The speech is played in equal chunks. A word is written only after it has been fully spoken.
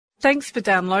Thanks for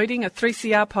downloading a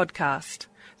 3CR podcast.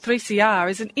 3CR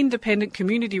is an independent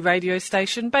community radio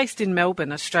station based in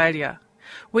Melbourne, Australia.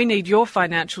 We need your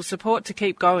financial support to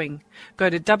keep going. Go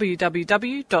to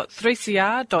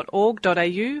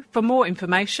www.3cr.org.au for more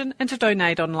information and to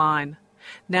donate online.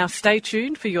 Now stay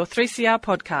tuned for your 3CR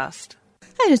podcast.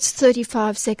 And it's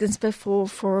 35 seconds before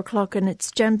 4 o'clock, and it's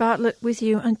Jan Bartlett with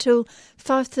you until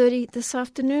 5:30 this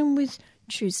afternoon with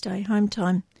Tuesday Home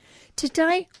Time.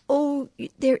 Today, all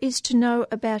there is to know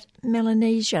about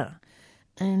Melanesia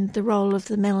and the role of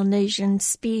the Melanesian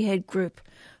Spearhead Group.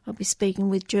 I'll be speaking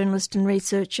with journalist and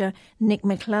researcher Nick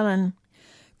McClellan.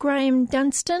 Graham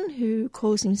Dunstan, who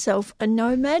calls himself a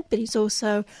nomad, but he's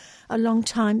also a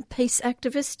long-time peace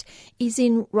activist, is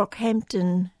in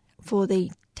Rockhampton for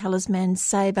the Talisman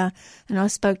Sabre, and I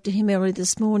spoke to him early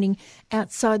this morning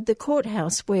outside the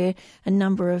courthouse where a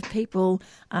number of people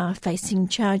are facing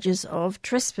charges of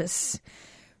trespass.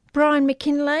 Brian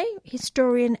McKinlay,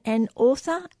 historian and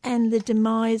author, and the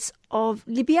demise of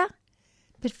Libya.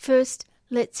 But first,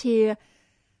 let's hear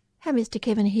how Mr.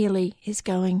 Kevin Healy is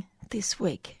going this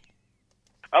week.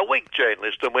 A weak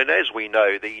journalist, and when, as we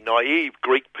know, the naive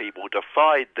Greek people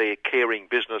defied their caring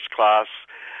business class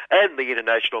and the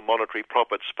International Monetary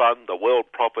Profits Fund, the World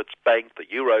Profits Bank, the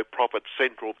Euro Profits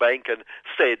Central Bank, and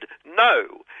said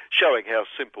no, showing how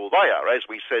simple they are. As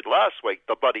we said last week,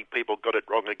 the bloody people got it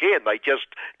wrong again. They just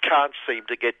can't seem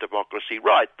to get democracy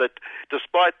right. But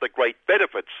despite the great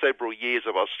benefits several years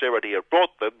of austerity have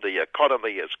brought them, the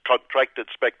economy has contracted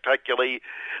spectacularly,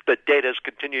 the debt has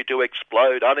continued to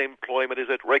explode, unemployment is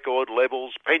at record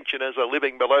levels, pensioners are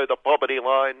living below the poverty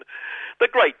line. The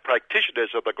great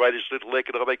practitioners of the greatest little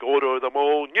economic order of them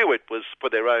all knew it was for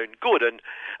their own good, and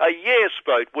a yes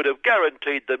vote would have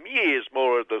guaranteed them years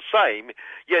more of the same,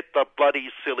 yet the bloody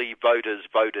silly voters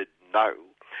voted no.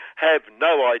 Have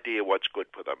no idea what's good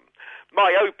for them.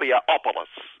 Myopia-opolis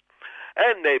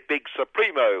and their big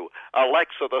supremo,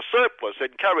 Alexa the Surplus,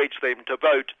 encouraged them to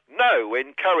vote no,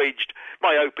 encouraged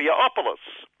Myopia-opolis.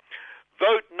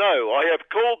 Vote no. I have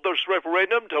called this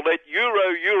referendum to let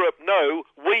Europe know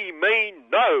we mean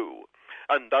no.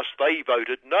 And thus they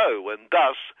voted no, and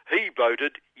thus he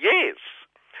voted yes.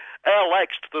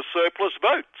 Alexa the Surplus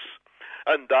votes.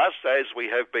 And thus, as we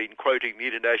have been quoting the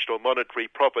International Monetary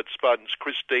Profits Fund's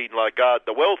Christine Lagarde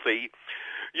the Wealthy,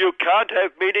 you can't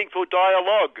have meaningful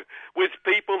dialogue with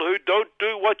people who don't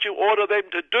do what you order them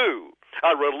to do.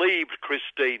 A relieved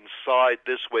Christine sighed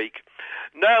this week.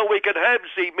 Now we can have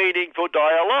the meaningful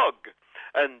dialogue.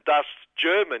 And thus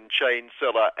German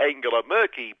Chancellor Angela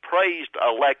Merkel praised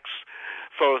Alexa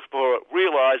for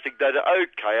realising that,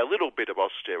 okay, a little bit of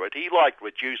austerity, like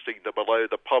reducing the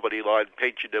below-the-poverty line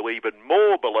pension to even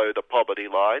more below the poverty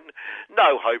line,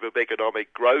 no hope of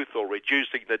economic growth or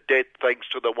reducing the debt thanks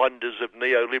to the wonders of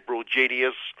neoliberal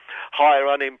genius, higher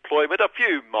unemployment, a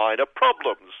few minor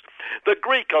problems. The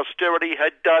Greek austerity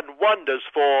had done wonders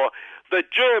for the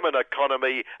German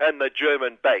economy and the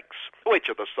German banks, which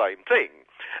are the same thing.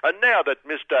 And now that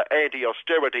Mr.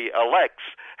 Anti-Austerity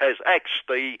Alexa has axed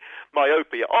the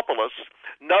Myopia-opolis,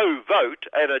 no vote,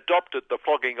 and adopted the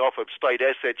flogging off of state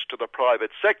assets to the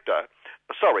private sector,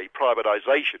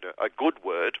 privatisation, a good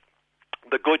word,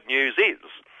 the good news is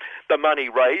the money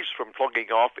raised from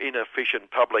flogging off inefficient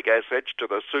public assets to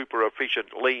the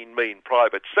super-efficient, lean, mean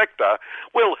private sector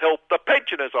will help the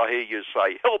pensioners, I hear you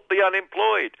say, help the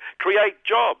unemployed, create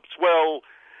jobs. Well,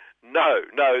 no,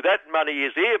 that money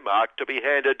is earmarked to be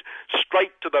handed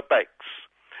straight to the banks.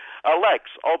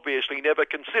 Alexa obviously never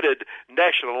considered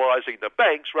nationalising the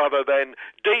banks rather than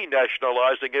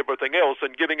denationalising everything else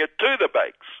and giving it to the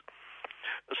banks.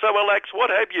 So, Alexa, what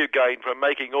have you gained from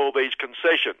making all these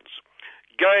concessions?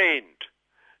 Gained.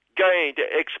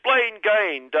 Explain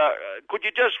gained. Could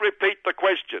you just repeat the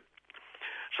question?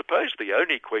 Suppose the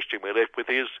only question we're left with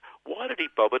is, why did he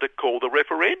bother to call the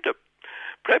referendum?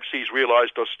 Perhaps he's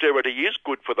realised austerity is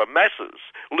good for the masses.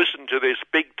 Listen to this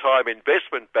big-time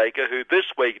investment banker who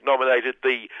this week nominated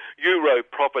the Euro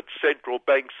Profits Central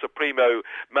Bank Supremo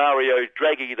Mario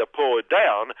Draghi the poor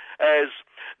down as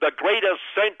the greatest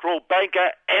central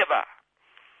banker ever.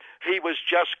 He was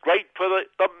just great for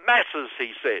the masses,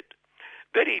 he said.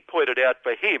 Then he pointed out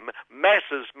for him,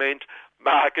 masses meant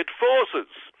market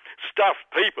forces. Stuffed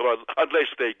people,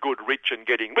 unless they're good, rich and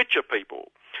getting richer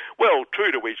people. Well,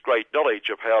 true to his great knowledge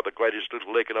of how the greatest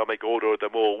little economic order of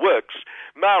them all works,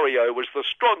 Mario was the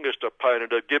strongest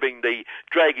opponent of giving the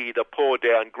Draghi, the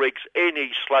poor-down Greeks,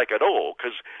 any slack at all,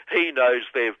 because he knows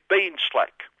they've been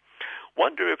slack.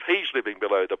 Wonder if he's living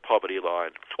below the poverty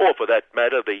line, or for that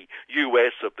matter, the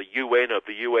US of the UN of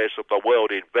the US of the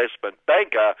World Investment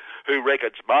Banker, who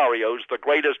reckons Mario's the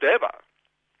greatest ever.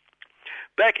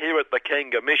 back here at the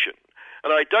Kanga Mission,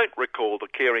 and I don't recall the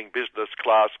caring business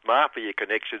class mafia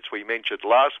connections we mentioned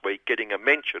last week getting a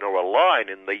mention or a line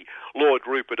in the Lord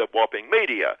Rupert of Wapping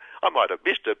media. I might have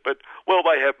missed it, but, well,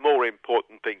 they have more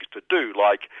important things to do,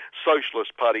 like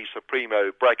Socialist Party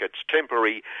Supremo brackets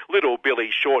temporary Little Billy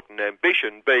Shorten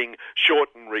ambition being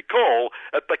Shorten recall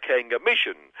at the Kanga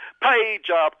Mission.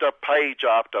 Page after page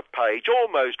after page,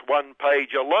 almost one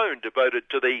page alone devoted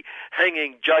to the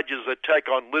hanging judge's attack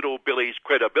on Little Billy's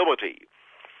credibility.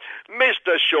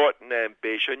 Mr. Shorten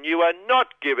ambition, you are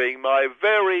not giving my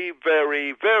very,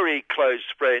 very, very close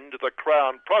friend, the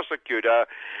Crown Prosecutor,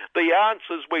 the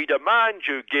answers we demand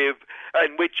you give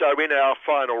and which are in our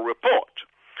final report.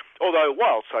 Although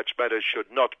while such matters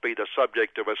should not be the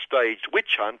subject of a staged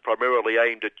witch hunt primarily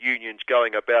aimed at unions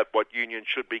going about what unions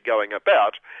should be going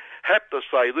about, have to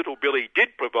say Little Billy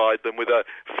did provide them with a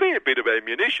fair bit of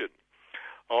ammunition.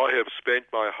 I have spent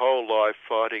my whole life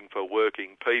fighting for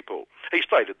working people. He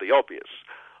stated the obvious.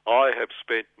 I have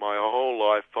spent my whole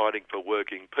life fighting for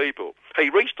working people. He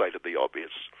restated the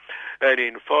obvious. And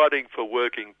in fighting for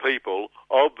working people,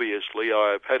 obviously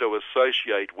I have had to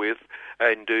associate with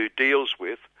and do deals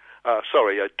with, a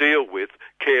deal with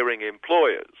caring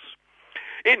employers.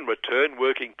 In return,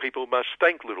 working people must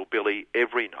thank Little Billy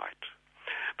every night.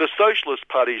 The Socialist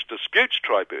Party's Disputes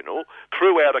Tribunal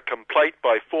threw out a complaint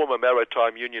by former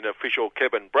Maritime Union official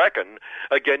Kevin Bracken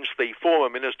against the former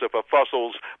Minister for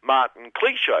Fossils Martin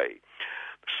Cliche,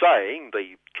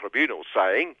 the tribunal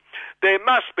saying, there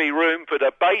must be room for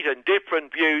debate and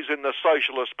different views in the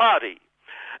Socialist Party.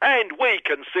 And we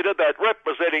consider that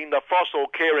representing the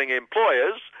fossil-caring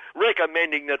employers,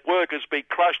 recommending that workers be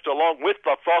crushed along with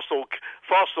the fossil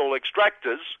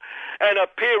extractors, and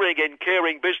appearing in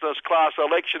caring business class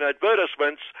election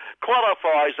advertisements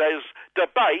qualifies as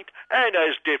debate and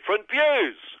as different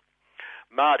views.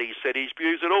 Marty said his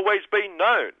views had always been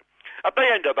known. At the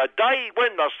end of the day,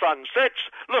 when the sun sets,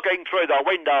 looking through the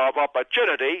window of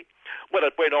opportunity, well,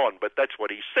 it went on, but that's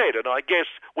what he said, and I guess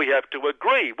we have to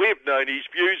agree. We've known his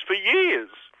views for years.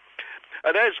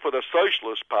 And as for the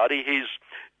Socialist Party, his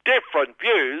different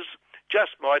views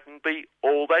just mightn't be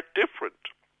all that different.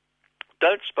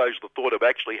 Don't suppose the thought of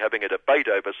actually having a debate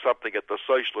over something at the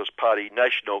Socialist Party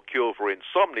National Cure for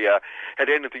Insomnia had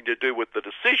anything to do with the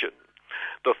decision.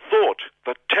 The thought,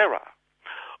 the terror.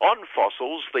 On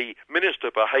fossils, the Minister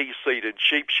for Hayseed and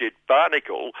Sheepshit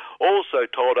Barnacle also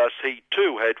told us he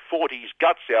too had fought his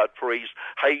guts out for his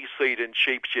Hayseed and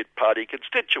Sheepshit Party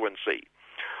constituency.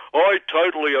 I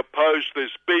totally oppose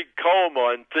this big coal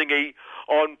mine thingy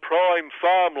on prime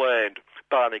farmland,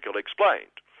 Barnacle explained.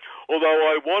 Although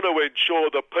I want to ensure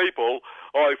the people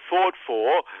I fought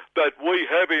for that we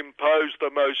have imposed the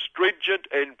most stringent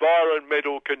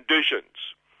environmental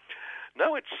conditions.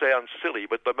 No, it sounds silly,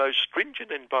 but the most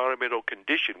stringent environmental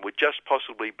condition would just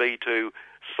possibly be to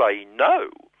say no.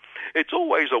 It's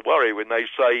always a worry when they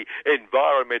say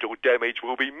environmental damage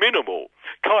will be minimal.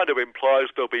 Kind of implies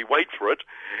there'll be, wait for it,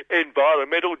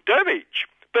 environmental damage.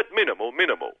 But minimal.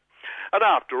 And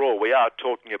after all, we are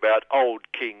talking about old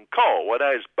King coal, and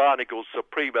as Barnacle's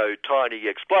Supremo Tiny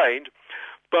explained,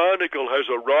 Barnacle has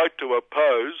a right to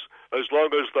oppose as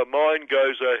long as the mine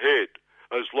goes ahead.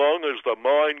 As long as the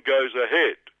mine goes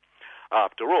ahead.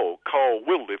 After all, coal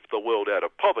will lift the world out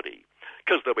of poverty,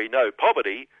 because there'll be no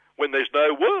poverty when there's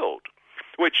no world,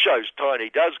 which shows Tiny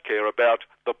does care about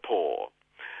the poor.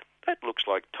 That looks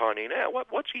like Tiny now.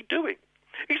 What's he doing?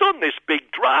 He's on this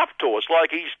big draft horse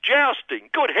like he's jousting.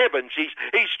 Good heavens,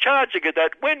 he's charging at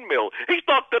that windmill. He's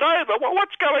knocked it over.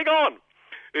 What's going on?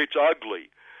 It's ugly,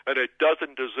 and it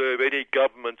doesn't deserve any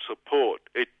government support.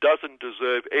 It doesn't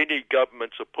deserve any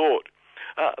government support.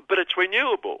 But it's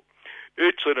renewable.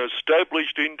 It's an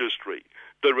established industry.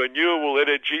 The renewable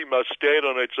energy must stand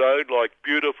on its own like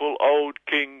beautiful old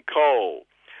King coal.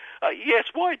 Yes,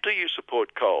 why do you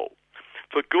support coal?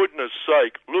 For goodness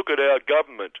sake, look at our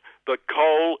government, the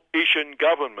coalition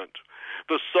government.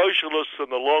 The socialists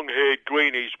and the long-haired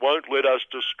greenies won't let us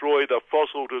destroy the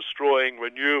fossil-destroying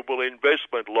renewable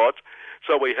investment lot,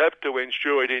 so we have to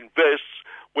ensure it invests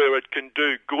where it can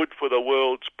do good for the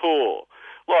world's poor.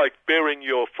 Like burying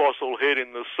your fossil head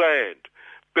in the sand.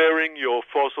 Burying your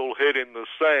fossil head in the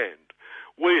sand.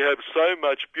 We have so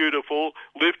much beautiful,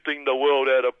 lifting the world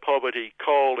out of poverty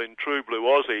coal in true blue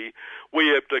Aussie, we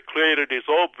have declared it is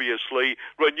obviously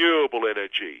renewable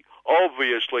energy.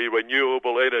 Obviously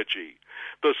renewable energy.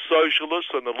 The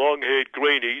socialists and the long-haired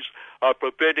greenies are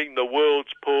preventing the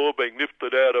world's poor being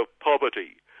lifted out of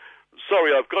poverty.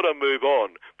 Sorry, I've got to move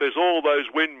on. There's all those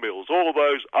windmills, all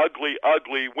those ugly,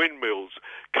 ugly windmills.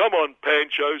 Come on,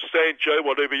 Pancho, Sancho,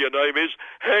 whatever your name is,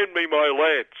 hand me my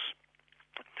lance.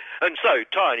 And so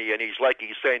Tiny and his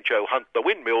lackey Sancho hunt the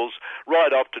windmills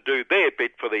right off to do their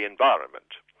bit for the environment.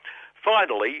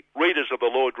 Finally, readers of the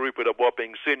Lord Rupert of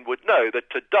Wapping Sin would know that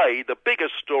today the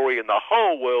biggest story in the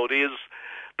whole world is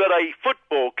that a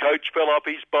football coach fell off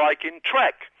his bike in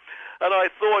track. And I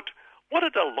thought, what a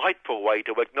delightful way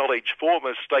to acknowledge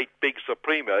former state big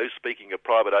supremo, speaking of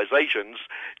privatisations,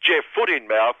 Jeff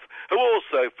Foot-in-Mouth, who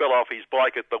also fell off his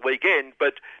bike at the weekend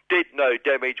but did no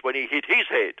damage when he hit his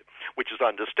head, which is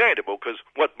understandable because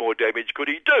what more damage could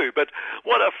he do? But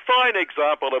what a fine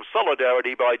example of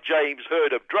solidarity by James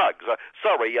Hird of drugs,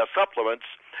 supplements.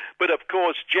 But of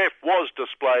course, Jeff was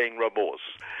displaying remorse,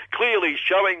 clearly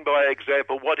showing by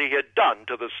example what he had done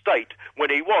to the state when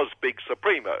he was big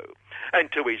supremo.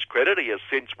 And to his credit, he has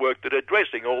since worked at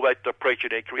addressing all that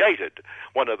depression he created.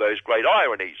 One of those great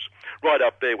ironies. Right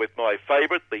up there with my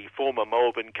favourite, the former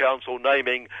Melbourne Council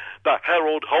naming the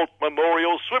Harold Holt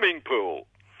Memorial Swimming Pool.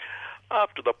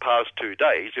 After the past 2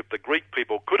 days, if the Greek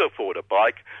people could afford a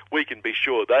bike, we can be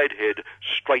sure they'd head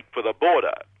straight for the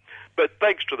border. But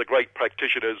thanks to the great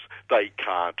practitioners, they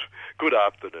can't. Good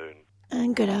afternoon.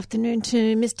 And good afternoon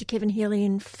to Mr. Kevin Healy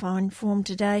in fine form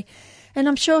today. And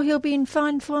I'm sure he'll be in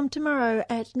fine form tomorrow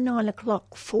at 9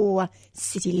 o'clock for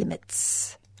City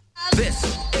Limits. This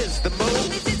is the move.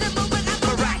 This is a movement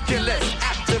of miraculous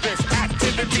activist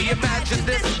activity. Imagine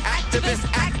this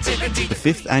activist activity. The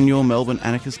 5th annual Melbourne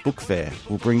Anarchist Book Fair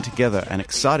will bring together an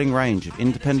exciting range of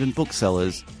independent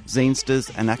booksellers, zinesters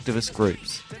and activist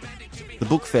groups. The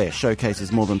book fair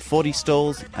showcases more than 40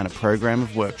 stalls and a program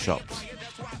of workshops.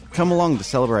 Come along to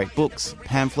celebrate books,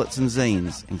 pamphlets and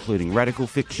zines, including radical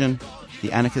fiction,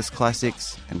 the anarchist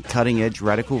classics and cutting-edge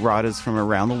radical writers from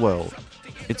around the world.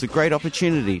 It's a great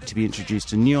opportunity to be introduced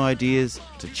to new ideas,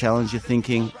 to challenge your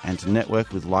thinking and to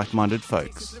network with like-minded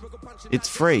folks. It's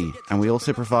free and we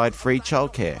also provide free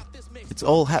childcare. It's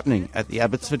all happening at the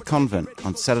Abbotsford Convent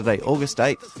on Saturday, August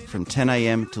 8th from 10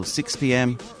 a.m. till 6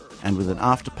 p.m. and with an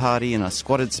after-party in a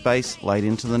squatted space late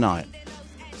into the night.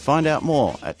 Find out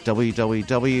more at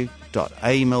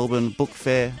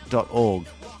www.amelbournebookfair.org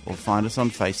or find us on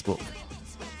Facebook.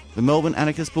 The Melbourne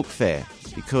Anarchist Book Fair,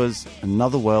 because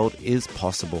another world is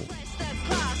possible.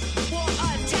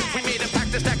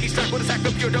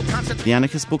 The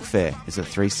Anarchist Book Fair is a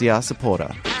 3CR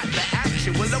supporter.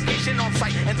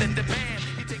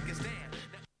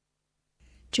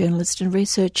 Journalist and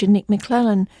researcher Nick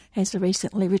McClellan has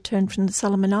recently returned from the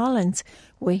Solomon Islands,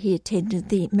 where he attended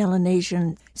the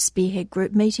Melanesian Spearhead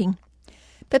Group meeting.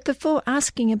 But before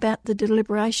asking about the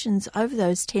deliberations over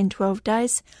those 10-12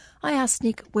 days, I asked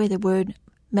Nick where the word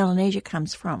Melanesia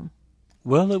comes from.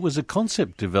 Well, it was a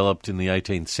concept developed in the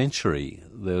 18th century.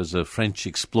 There was a French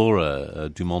explorer,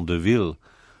 Dumont d'Urville,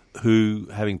 who,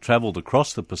 having travelled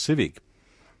across the Pacific,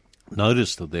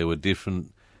 noticed that there were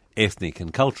different ethnic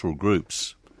and cultural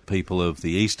groups. People of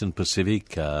the Eastern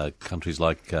Pacific, countries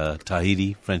like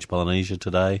Tahiti, French Polynesia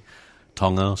today,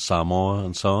 Tonga, Samoa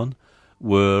and so on,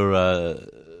 were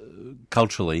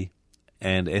culturally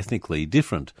and ethnically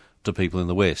different to people in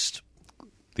the West,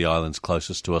 the islands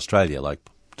closest to Australia, like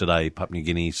today Papua New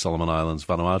Guinea, Solomon Islands,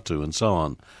 Vanuatu and so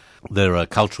on. There are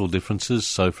cultural differences.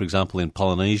 So, for example, in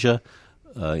Polynesia,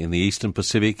 in the Eastern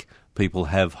Pacific, people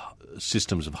have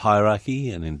systems of hierarchy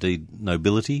and indeed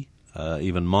nobility,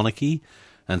 even monarchy.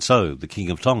 And so the King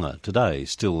of Tonga today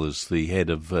still is the head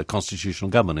of constitutional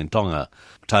government in Tonga.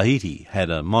 Tahiti had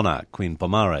a monarch, Queen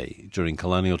Pomare, during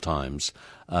colonial times,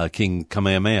 King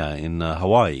Kamehameha in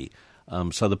Hawaii.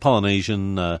 So the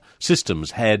Polynesian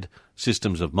systems had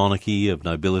systems of monarchy, of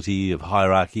nobility, of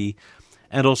hierarchy,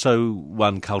 and also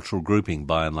one cultural grouping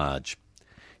by and large.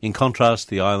 In contrast,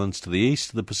 the islands to the east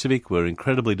of the Pacific were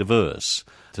incredibly diverse.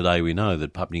 Today we know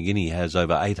that Papua New Guinea has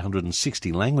over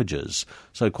 860 languages,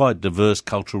 so quite diverse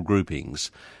cultural groupings.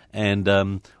 And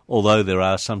although there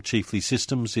are some chiefly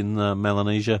systems in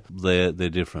Melanesia, they're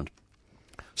different.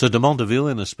 So Dumont d'Urville,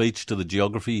 in a speech to the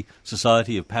Geography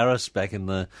Society of Paris back in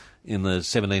the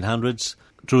 1700s,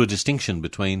 drew a distinction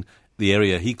between the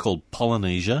area he called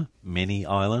Polynesia, many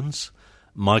islands,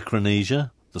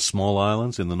 Micronesia, the small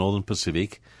islands in the northern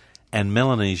Pacific, and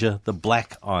Melanesia, the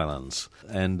black islands.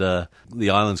 And the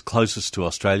islands closest to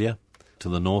Australia, to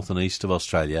the north and east of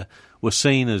Australia, were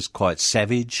seen as quite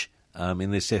savage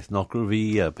in this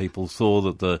ethnography. People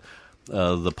thought that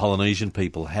the Polynesian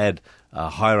people had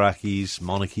hierarchies,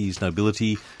 monarchies,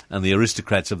 nobility, and the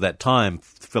aristocrats of that time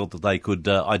felt that they could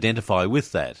identify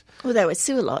with that. Well, they were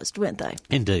civilised, weren't they?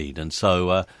 Indeed, and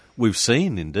so we've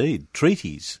seen, indeed,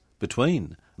 treaties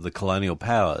between the colonial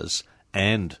powers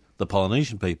and the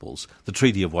Polynesian peoples. The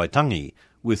Treaty of Waitangi,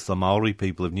 with the Maori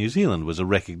people of New Zealand was a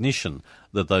recognition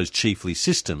that those chiefly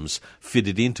systems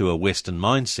fitted into a Western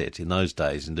mindset in those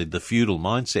days, indeed the feudal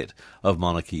mindset of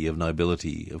monarchy, of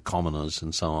nobility, of commoners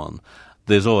and so on.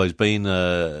 There's always been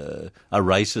a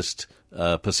racist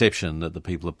perception that the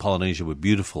people of Polynesia were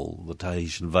beautiful, the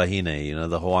Tahitian Vahine,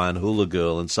 the Hawaiian hula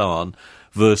girl and so on,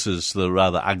 versus the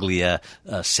rather uglier,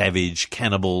 savage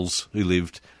cannibals who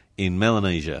lived in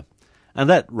Melanesia. And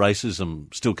that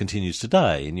racism still continues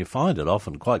today, and you find it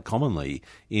often quite commonly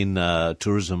in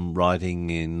tourism writing,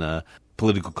 in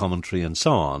political commentary and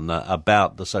so on,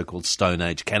 about the so-called Stone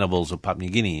Age cannibals of Papua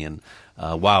New Guinea and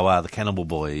Wawa the Cannibal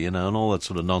Boy, and all that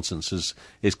sort of nonsense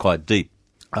is quite deep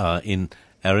in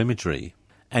our imagery.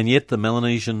 And yet the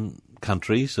Melanesian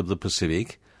countries of the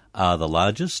Pacific are the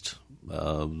largest,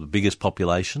 the biggest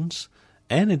populations,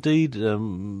 and indeed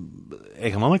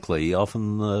economically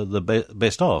often the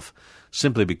best off,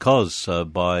 simply because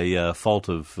by fault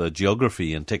of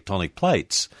geography and tectonic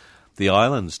plates, the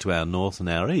islands to our north and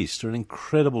our east are an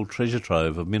incredible treasure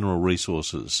trove of mineral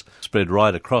resources spread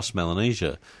right across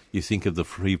Melanesia. You think of the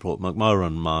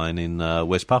Freeport-McMoran mine in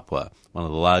West Papua, one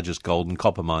of the largest gold and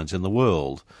copper mines in the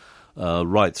world.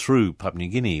 Right through Papua New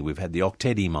Guinea, we've had the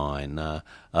Oktedi mine, the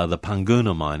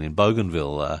Panguna mine in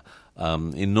Bougainville,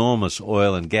 enormous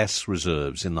oil and gas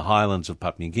reserves in the highlands of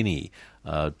Papua New Guinea,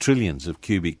 trillions of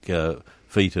cubic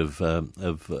feet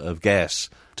of gas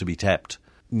to be tapped.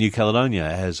 New Caledonia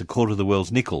has a quarter of the world's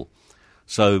nickel.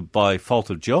 So by fault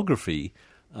of geography,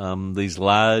 these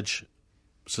large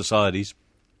societies,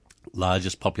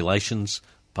 largest populations,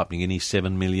 Papua New Guinea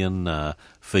 7 million,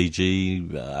 Fiji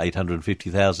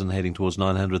 850,000 heading towards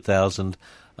 900,000,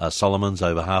 Solomons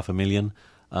over 500,000,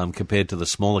 compared to the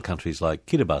smaller countries like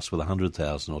Kiribati with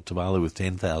 100,000 or Tuvalu with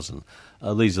 10,000.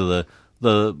 These are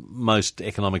the most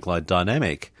economically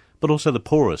dynamic, but also the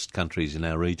poorest countries in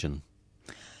our region.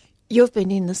 You've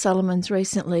been in the Solomons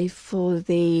recently for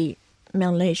the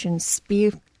Melanesian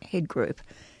Spearhead Group.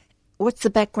 What's the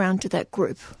background to that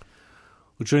group?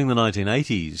 Well, during the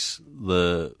 1980s,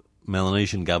 the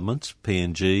Melanesian governments,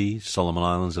 PNG, Solomon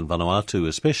Islands and Vanuatu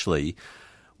especially,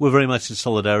 were very much in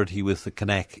solidarity with the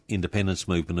Kanak independence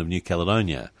movement of New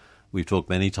Caledonia. We've talked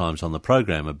many times on the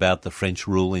program about the French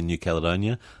rule in New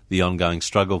Caledonia, the ongoing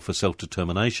struggle for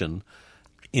self-determination.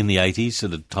 In the 80s,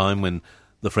 at a time when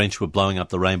the French were blowing up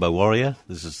the Rainbow Warrior.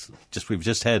 We've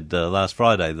just had last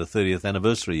Friday the 30th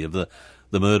anniversary of the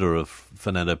murder of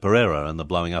Fernando Pereira and the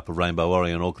blowing up of Rainbow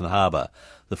Warrior in Auckland Harbour.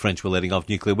 The French were letting off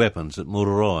nuclear weapons at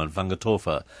Mururoa and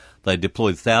Whangatofa. They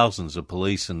deployed thousands of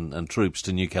police and troops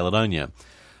to New Caledonia.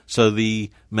 So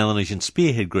the Melanesian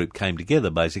Spearhead Group came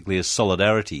together basically as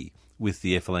solidarity with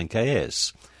the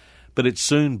FLNKS. But it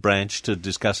soon branched to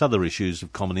discuss other issues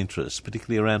of common interest,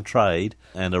 particularly around trade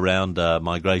and around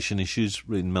migration issues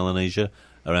in Melanesia,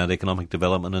 around economic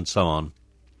development and so on.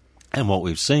 And what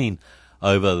we've seen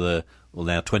over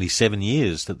now 27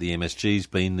 years that the MSG's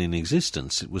been in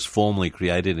existence, it was formally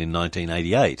created in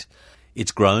 1988.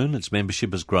 It's grown, its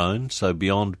membership has grown, so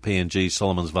beyond PNG,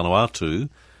 Solomons, Vanuatu,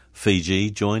 Fiji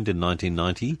joined in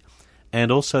 1990,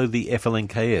 and also the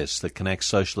FLNKS, the Kanak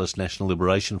Socialist National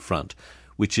Liberation Front,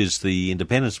 which is the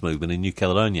independence movement in New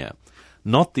Caledonia.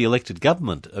 Not the elected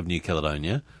government of New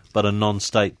Caledonia, but a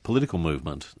non-state political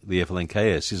movement. The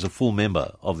FLNKS is a full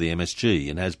member of the MSG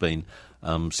and has been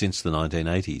since the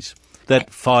 1980s. That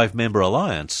five-member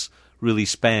alliance really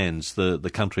spans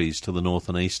the countries to the north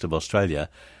and east of Australia,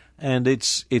 and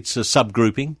it's a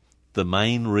subgrouping. The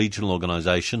main regional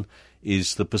organisation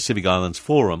is the Pacific Islands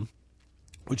Forum,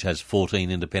 which has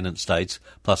 14 independent states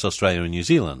plus Australia and New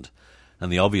Zealand.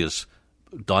 And the obvious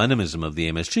dynamism of the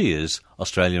MSG is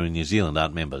Australia and New Zealand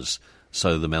aren't members,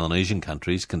 so the Melanesian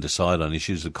countries can decide on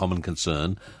issues of common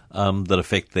concern that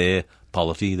affect their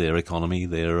polity, their economy,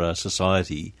 their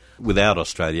society, without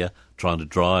Australia trying to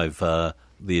drive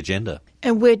the agenda.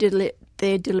 And where did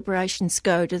their deliberations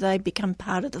go? Do they become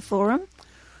part of the forum?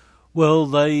 Well,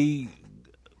 they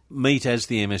meet as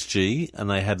the MSG and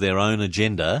they have their own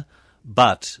agenda,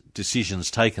 but decisions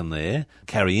taken there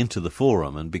carry into the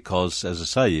forum. And because, as I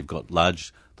say, you've got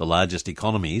the largest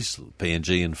economies,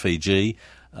 PNG and Fiji,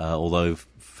 although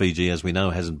Fiji, as we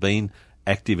know, hasn't been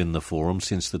active in the forum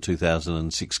since the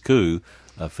 2006 coup.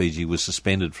 Fiji was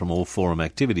suspended from all forum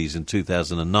activities in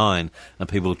 2009, and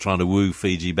people are trying to woo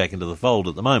Fiji back into the fold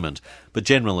at the moment. But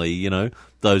generally,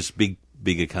 those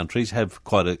bigger countries have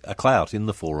quite a clout in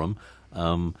the forum,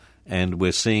 and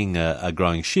we're seeing a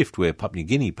growing shift where Papua New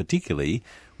Guinea particularly,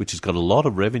 which has got a lot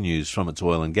of revenues from its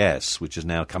oil and gas, which is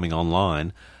now coming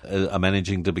online, are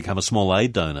managing to become a small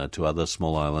aid donor to other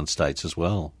small island states as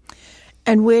well.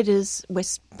 And where does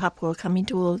West Papua come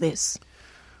into all of this?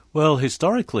 Well,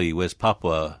 historically, West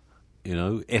Papua,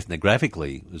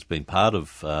 ethnographically, has been part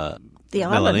of The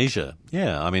Melanesia.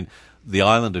 Yeah, I mean, the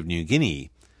island of New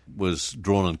Guinea was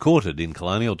drawn and quartered in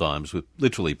colonial times with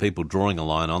literally people drawing a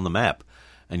line on the map.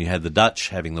 And you had the Dutch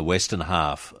having the western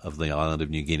half of the island of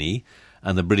New Guinea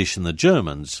and the British and the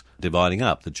Germans dividing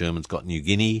up. The Germans got New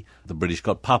Guinea, the British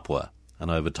got Papua.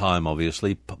 And over time,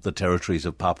 obviously, the territories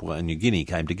of Papua and New Guinea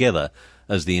came together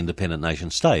as the independent nation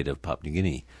state of Papua New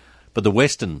Guinea. But the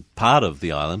western part of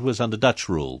the island was under Dutch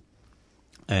rule.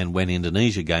 And when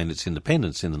Indonesia gained its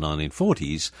independence in the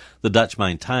 1940s, the Dutch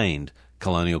maintained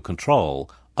colonial control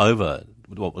over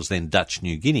what was then Dutch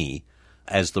New Guinea,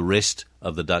 as the rest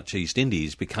of the Dutch East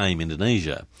Indies became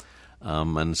Indonesia.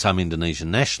 And some Indonesian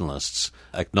nationalists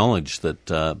acknowledged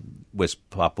that West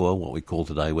Papua, what we call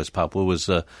today West Papua, was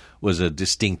a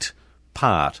distinct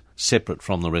part, separate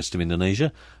from the rest of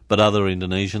Indonesia. But other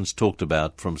Indonesians talked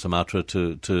about, from Sumatra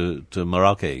to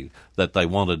Merauke, that they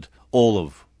wanted all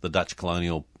of the Dutch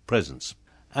colonial presence.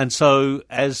 And so,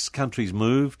 as countries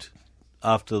moved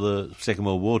after the Second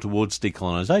World War towards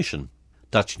decolonisation,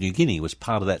 Dutch New Guinea was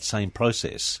part of that same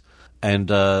process. And,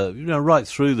 right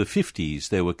through the 50s,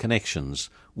 there were connections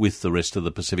with the rest of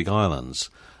the Pacific Islands.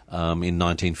 In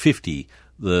 1950,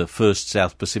 the first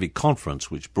South Pacific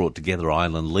Conference, which brought together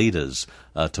island leaders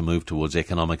to move towards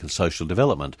economic and social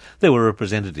development, there were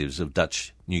representatives of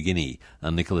Dutch New Guinea.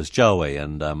 Nicholas Jowe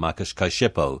and Marcus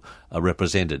Kaishepo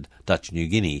represented Dutch New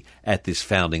Guinea at this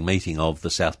founding meeting of the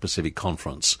South Pacific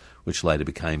Conference, which later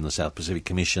became the South Pacific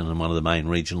Commission and one of the main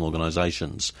regional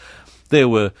organisations. There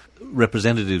were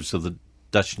representatives of the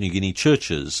Dutch New Guinea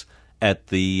churches at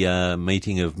the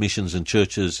meeting of missions and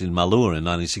churches in Malur in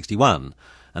 1961,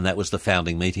 and that was the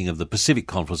founding meeting of the Pacific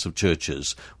Conference of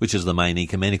Churches, which is the main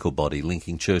ecumenical body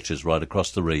linking churches right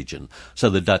across the region. So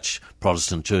the Dutch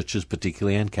Protestant churches,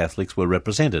 particularly, and Catholics, were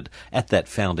represented at that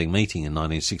founding meeting in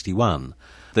 1961.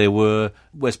 There were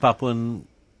West Papuan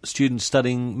students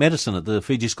studying medicine at the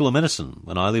Fiji School of Medicine.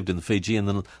 When I lived in Fiji in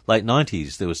the late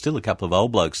 90s, there were still a couple of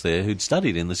old blokes there who'd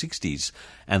studied in the 60s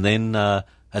and then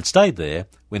had stayed there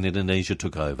when Indonesia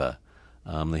took over.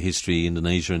 The history of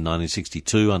Indonesia in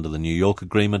 1962 under the New York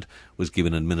Agreement was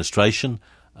given administration.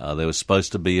 There was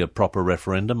supposed to be a proper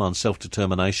referendum on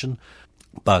self-determination,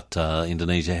 but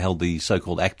Indonesia held the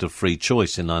so-called Act of Free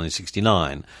Choice in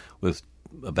 1969 with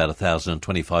about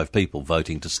 1,025 people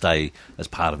voting to stay as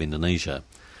part of Indonesia.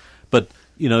 But,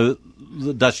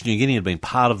 the Dutch New Guinea had been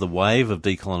part of the wave of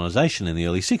decolonisation in the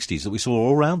early 60s that we saw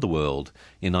all around the world.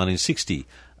 In 1960,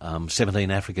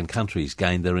 17 African countries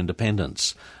gained their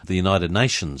independence. The United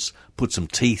Nations put some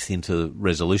teeth into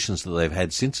resolutions that they've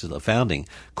had since the founding,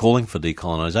 calling for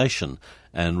decolonisation.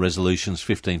 And resolutions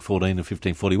 1514 and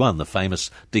 1541, the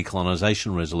famous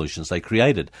decolonisation resolutions, they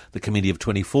created the Committee of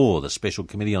 24, the Special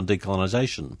Committee on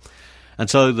Decolonisation. And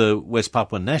so the West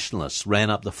Papuan nationalists ran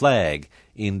up the flag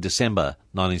in December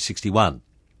 1961.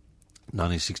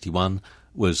 1961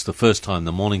 was the first time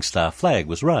the Morning Star flag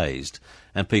was raised,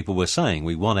 and people were saying,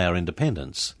 we want our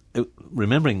independence.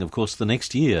 Remembering, of course, the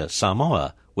next year,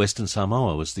 Samoa, Western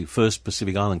Samoa, was the first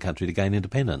Pacific Island country to gain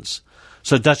independence.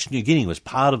 So Dutch New Guinea was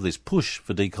part of this push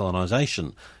for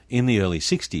decolonisation in the early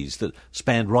 60s that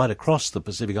spanned right across the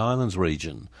Pacific Islands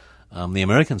region. The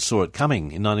Americans saw it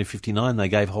coming. In 1959, they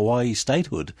gave Hawaii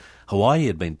statehood. Hawaii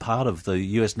had been part of the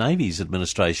US Navy's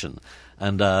administration,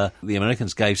 and the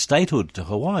Americans gave statehood to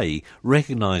Hawaii,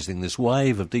 recognising this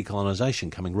wave of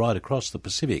decolonisation coming right across the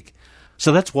Pacific.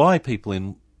 So that's why people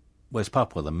in West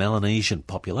Papua, the Melanesian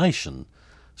population,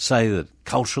 say that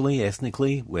culturally,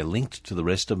 ethnically, we're linked to the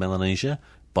rest of Melanesia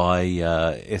by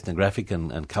ethnographic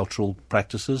and cultural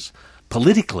practices.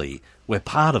 Politically, we're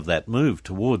part of that move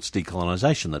towards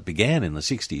decolonisation that began in the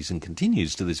 60s and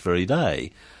continues to this very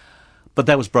day. But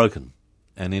that was broken.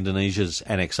 And Indonesia's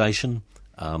annexation,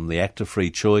 the Act of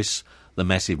Free Choice, the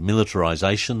massive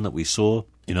militarisation that we saw,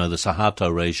 the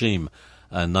Suharto regime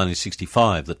in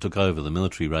 1965 that took over, the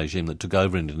military regime that took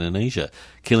over in Indonesia,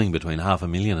 killing between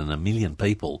 500,000 and 1 million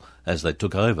people as they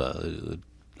took over.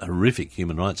 Horrific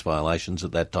human rights violations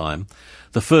at that time.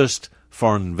 The first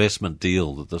foreign investment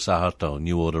deal that the Suharto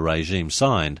New Order regime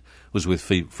signed was with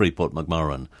Freeport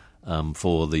McMoran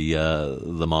for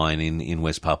the mine in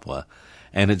West Papua.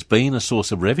 And it's been a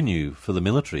source of revenue for the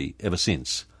military ever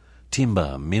since.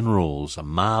 Timber, minerals,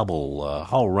 marble, a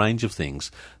whole range of things.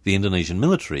 The Indonesian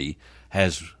military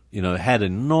has, had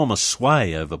enormous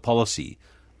sway over policy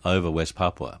over West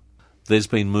Papua. There's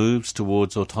been moves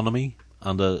towards autonomy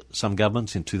under some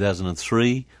governments. In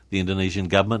 2003, the Indonesian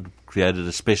government created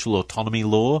a special autonomy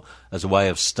law as a way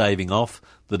of staving off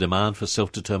the demand for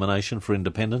self-determination for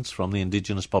independence from the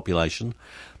indigenous population.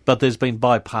 But there's been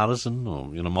bipartisan or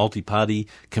multi-party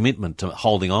commitment to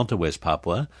holding on to West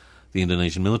Papua. The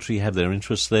Indonesian military have their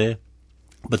interests there,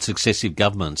 but successive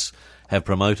governments have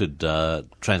promoted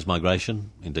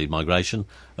transmigration, indeed migration,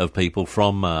 of people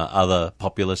from other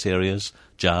populous areas,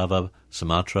 Java,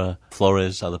 Sumatra,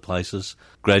 Flores, other places.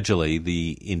 Gradually,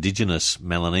 the indigenous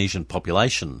Melanesian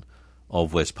population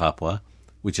of West Papua,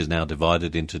 which is now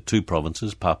divided into two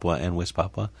provinces, Papua and West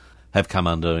Papua, have come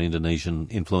under Indonesian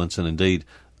influence and indeed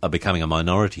are becoming a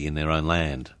minority in their own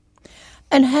land.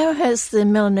 And how has the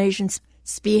Melanesian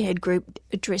Spearhead Group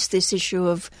addressed this issue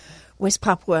of West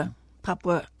Papua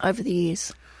over the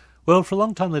years? Well, for a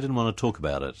long time they didn't want to talk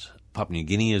about it. Papua New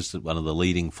Guinea is one of the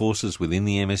leading forces within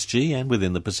the MSG and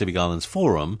within the Pacific Islands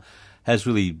Forum, has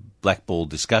really blackballed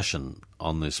discussion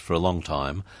on this for a long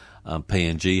time.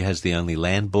 PNG has the only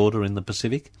land border in the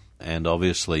Pacific, and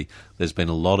obviously there's been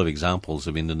a lot of examples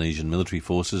of Indonesian military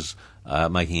forces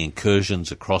making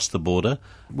incursions across the border,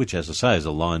 which, as I say, is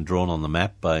a line drawn on the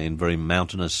map in very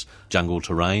mountainous jungle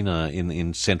terrain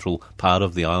in central part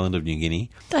of the island of New Guinea.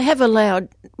 They have allowed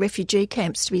refugee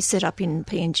camps to be set up in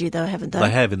PNG, though, haven't they? They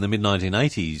have. In the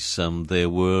mid-1980s, there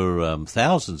were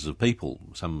thousands of people,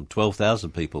 some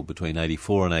 12,000 people between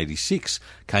 84 and 86,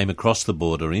 came across the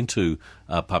border into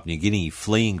Papua New Guinea,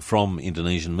 fleeing from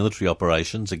Indonesian military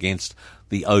operations against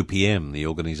the OPM, the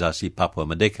Organisasi Papua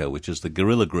Merdeka, which is the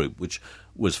guerrilla group which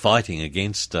was fighting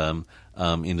against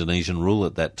Indonesian rule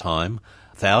at that time.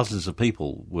 Thousands of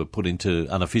people were put into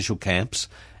unofficial camps,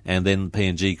 and then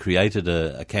PNG created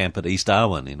a camp at East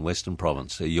Awan in Western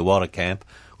Province, a Yawara camp,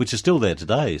 which is still there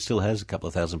today. It still has a couple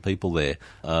of thousand people there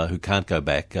who can't go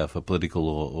back for political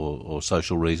or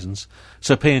social reasons.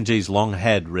 So PNG's long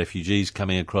had refugees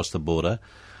coming across the border.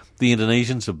 The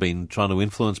Indonesians have been trying to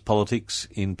influence politics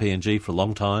in PNG for a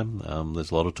long time. There's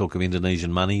a lot of talk of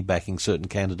Indonesian money backing certain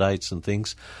candidates and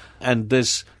things. And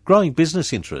there's growing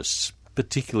business interests,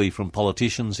 particularly from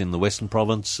politicians in the Western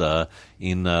Province,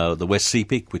 in the West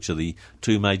Sepik, which are the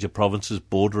two major provinces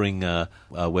bordering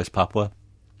West Papua.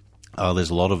 There's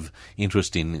a lot of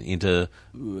interest into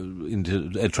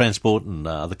transport and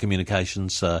other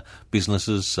communications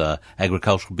businesses,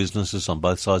 agricultural businesses on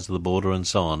both sides of the border and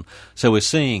so on. So we're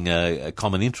seeing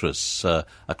common interests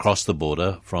across the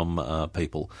border from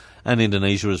people. And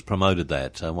Indonesia has promoted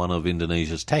that. One of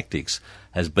Indonesia's tactics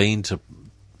has been to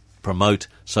promote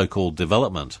so-called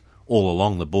development all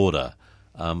along the border,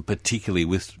 particularly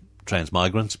with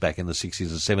transmigrants back in the 60s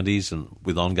and 70s and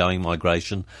with ongoing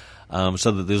migration,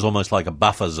 so that there's almost like a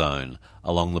buffer zone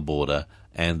along the border,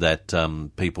 and that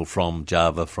people from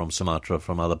Java, from Sumatra,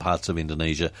 from other parts of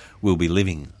Indonesia will be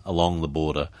living along the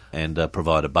border and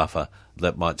provide a buffer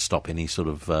that might stop any sort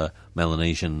of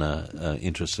Melanesian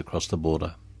interests across the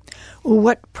border. Well,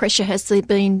 what pressure has there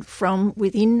been from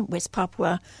within West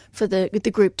Papua for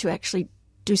the group to actually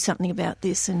do something about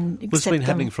this and accept It's been them?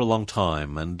 happening for a long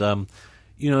time, and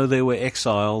there were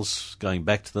exiles going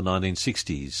back to the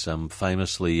 1960s,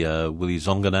 famously Willie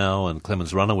Zonganau and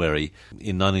Clemens Ranaweri.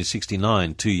 In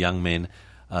 1969, two young men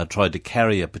tried to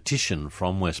carry a petition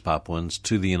from West Papuans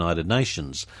to the United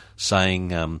Nations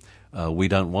saying we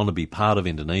don't want to be part of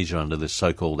Indonesia under this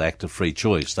so-called Act of Free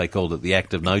Choice. They called it the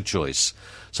Act of No Choice.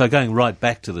 So going right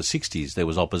back to the 60s, there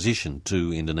was opposition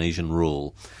to Indonesian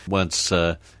rule. Once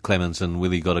Clemens and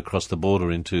Willie got across the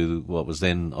border into what was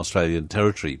then Australian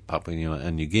territory, Papua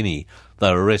New Guinea,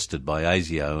 they were arrested by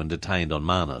ASIO and detained on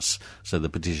Manus. So the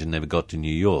petition never got to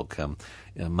New York.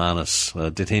 Manus,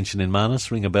 detention in Manus,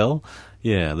 ring a bell?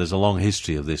 Yeah, there's a long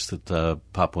history of this that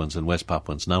Papuans and West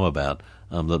Papuans know about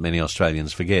that many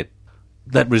Australians forget.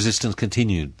 That resistance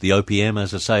continued. The OPM,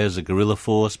 as I say, is a guerrilla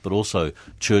force, but also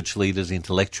church leaders,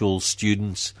 intellectuals,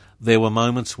 students. There were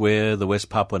moments where the West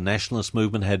Papua nationalist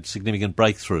movement had significant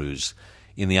breakthroughs.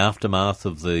 In the aftermath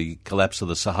of the collapse of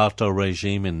the Suharto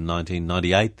regime in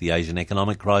 1998, the Asian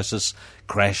economic crisis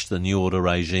crashed the New Order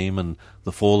regime, and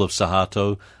the fall of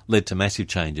Suharto led to massive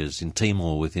changes in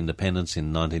Timor with independence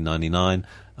in 1999,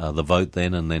 the vote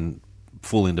then, and then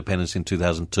full independence in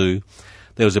 2002.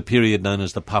 There was a period known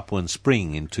as the Papuan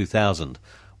Spring in 2000,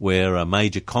 where a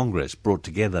major congress brought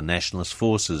together nationalist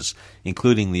forces,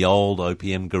 including the old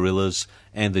OPM guerrillas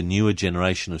and a newer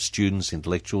generation of students,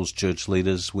 intellectuals, church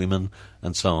leaders, women,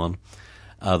 and so on.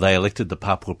 They elected the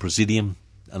Papua Presidium,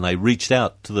 and they reached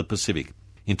out to the Pacific.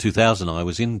 In 2000, I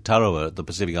was in Tarawa at the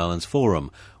Pacific Islands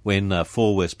Forum when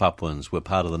 4 West Papuans were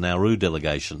part of the Nauru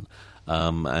delegation.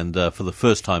 And for the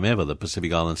first time ever, the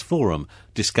Pacific Islands Forum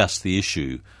discussed the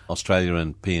issue. Australia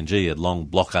and PNG had long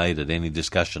blockaded any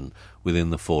discussion within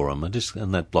the forum, and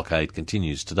that blockade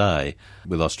continues today,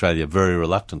 with Australia very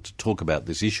reluctant to talk about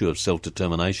this issue of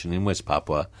self-determination in West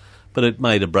Papua, but it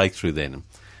made a breakthrough then.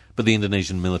 But the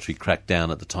Indonesian military cracked down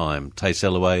at the time. Tay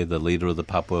Selaway, the leader of the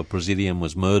Papua Presidium,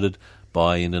 was murdered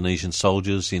by Indonesian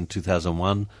soldiers in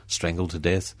 2001, strangled to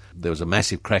death. There was a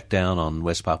massive crackdown on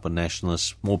West Papuan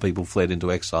nationalists. More people fled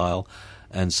into exile,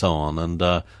 and so on. And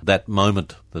that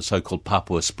moment, the so-called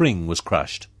Papua Spring, was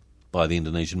crushed by the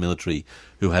Indonesian military,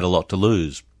 who had a lot to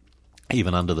lose,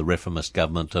 even under the reformist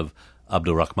government of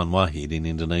Abdul Rahman Wahid in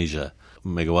Indonesia.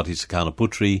 Megawati Sukarno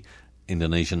Putri,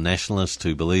 Indonesian nationalist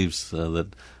who believes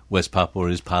that West Papua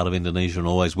is part of Indonesia and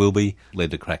always will be,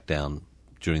 led to crackdown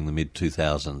during the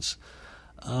mid-2000s.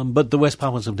 But the West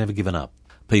Papuans have never given up.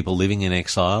 People living in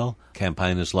exile,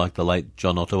 campaigners like the late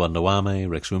John Otto Andawame,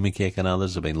 Rex Rumikek and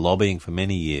others have been lobbying for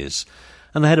many years.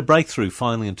 And they had a breakthrough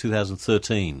finally in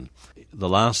 2013. The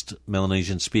last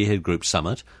Melanesian Spearhead Group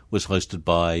Summit was hosted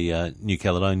by New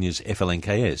Caledonia's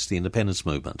FLNKS, the independence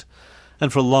movement.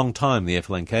 And for a long time the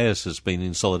FLNKS has been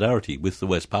in solidarity with the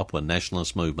West Papuan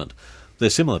nationalist movement. They're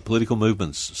similar political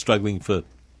movements struggling for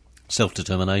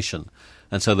self-determination.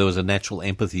 And so there was a natural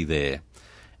empathy there.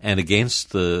 And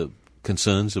against the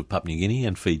concerns of Papua New Guinea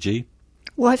and Fiji.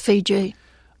 Why Fiji?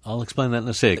 I'll explain that in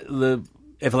a sec. The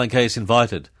FLNKS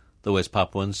invited the West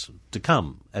Papuans to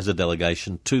come as a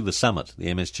delegation to the summit, the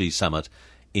MSG summit,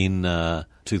 in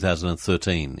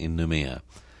 2013 in Noumea.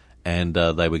 And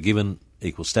they were given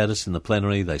equal status in the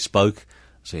plenary. They spoke.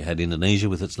 So you had Indonesia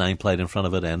with its nameplate in front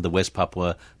of it and the West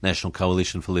Papua National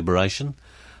Coalition for Liberation.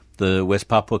 The West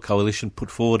Papua Coalition put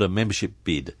forward a membership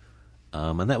bid,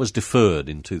 and that was deferred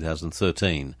in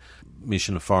 2013.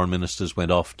 Mission of foreign ministers went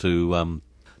off to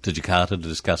Jakarta to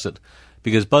discuss it,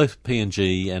 because both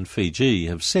PNG and Fiji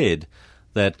have said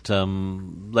that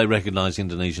they recognise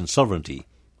Indonesian sovereignty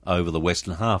over the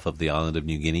western half of the island of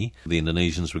New Guinea. The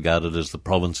Indonesians regard it as the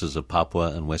provinces of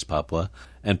Papua and West Papua,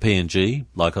 and PNG,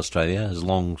 like Australia, has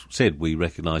long said we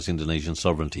recognise Indonesian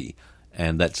sovereignty,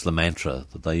 and that's the mantra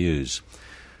that they use.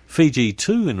 Fiji,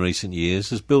 too, in recent years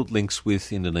has built links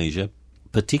with Indonesia,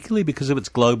 particularly because of its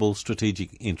global strategic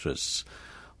interests.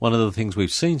 One of the things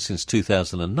we've seen since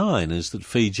 2009 is that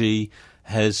Fiji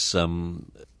has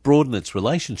broadened its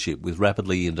relationship with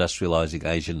rapidly industrialising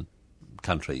Asian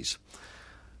countries.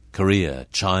 Korea,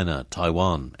 China,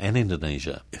 Taiwan and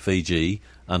Indonesia. Fiji,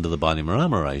 under the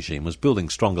Bainimarama regime, was building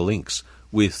stronger links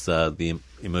with the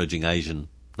emerging Asian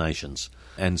nations.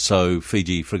 And so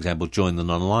Fiji, for example, joined the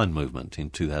non-aligned movement in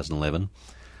 2011.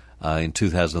 In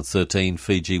 2013,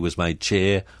 Fiji was made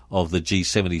chair of the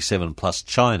G77 plus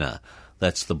China.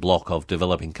 That's the bloc of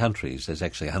developing countries. There's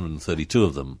actually 132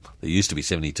 of them. There used to be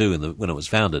 72 when it was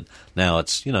founded. Now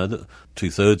it's,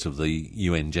 two-thirds of the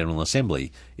UN General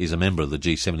Assembly is a member of the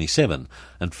G77.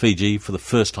 And Fiji, for the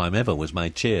first time ever, was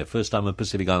made chair. First time a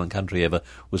Pacific Island country ever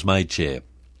was made chair.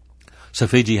 So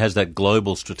Fiji has that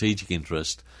global strategic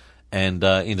interest. And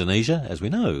Indonesia, as we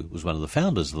know, was one of the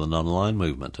founders of the non-aligned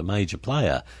movement, a major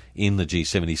player in the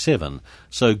G77.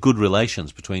 So good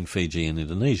relations between Fiji and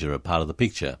Indonesia are part of the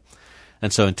picture.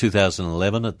 And so in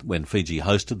 2011, when Fiji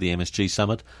hosted the MSG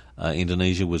summit,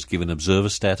 Indonesia was given observer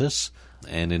status,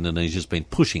 and Indonesia's been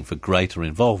pushing for greater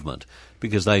involvement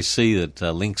because they see that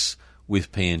links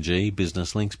with PNG,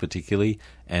 business links particularly,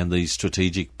 and these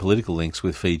strategic political links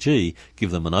with Fiji give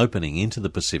them an opening into the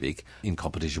Pacific in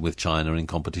competition with China, in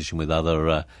competition with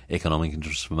other economic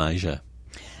interests from Asia.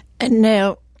 And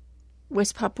now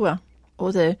West Papua,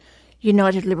 or the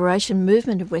United Liberation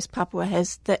Movement of West Papua,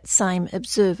 has that same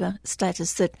observer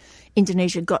status that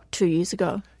Indonesia got 2 years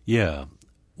ago. Yeah.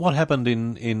 What happened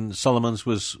in Solomons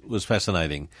was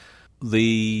fascinating.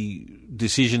 The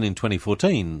decision in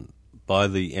 2014 by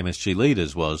the MSG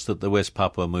leaders was that the West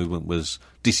Papua movement was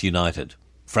disunited.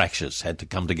 Fractures had to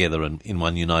come together in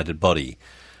one united body.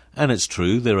 And it's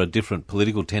true, there are different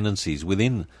political tendencies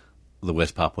within the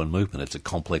West Papuan movement. It's a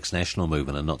complex national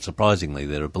movement, and not surprisingly,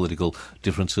 there are political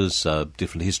differences,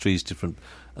 different histories, different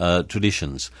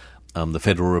traditions. The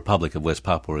Federal Republic of West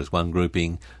Papua is one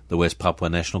grouping, the West Papua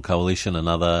National Coalition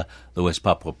another, the West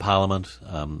Papua Parliament,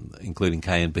 including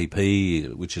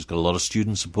KNPP, which has got a lot of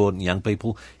student support and young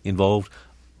people involved,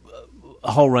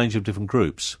 a whole range of different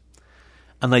groups.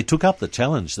 And they took up the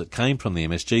challenge that came from the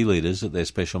MSG leaders at their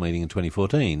special meeting in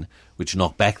 2014, which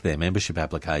knocked back their membership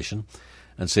application,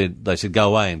 and they said, go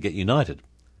away and get united.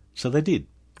 So they did.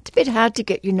 It's a bit hard to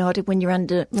get united when you're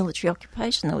under military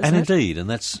occupation, though, isn't And it? indeed, and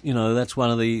that's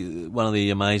one of the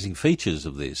amazing features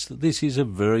of this. That this is a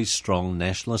very strong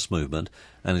nationalist movement,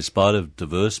 and in spite of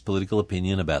diverse political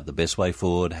opinion about the best way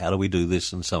forward, how do we do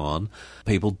this, and so on,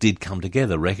 people did come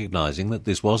together, recognising that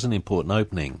this was an important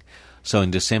opening. So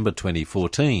in December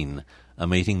 2014, a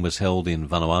meeting was held in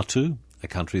Vanuatu, a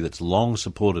country that's long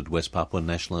supported West Papuan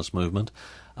nationalist movement,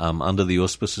 under the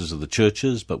auspices of the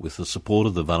churches, but with the support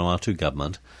of the Vanuatu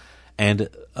government, and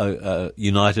a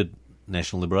United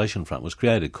National Liberation Front was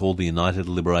created, called the United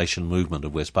Liberation Movement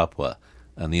of West Papua.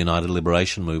 And the United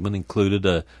Liberation Movement included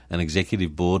an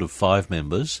executive board of 5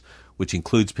 members, which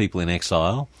includes people in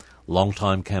exile,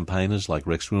 long-time campaigners like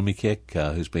Rex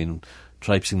Rumikek, who's been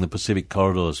traipsing the Pacific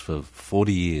corridors for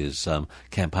 40 years,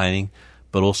 campaigning,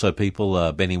 but also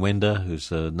people, Benny Wenda,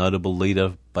 who's a notable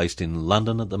leader based in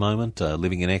London at the moment,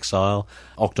 living in exile,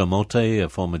 Octo Mote, a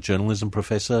former journalism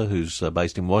professor who's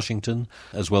based in Washington,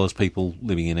 as well as people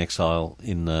living in exile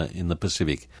in the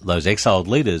Pacific. Those exiled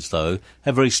leaders, though,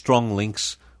 have very strong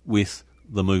links with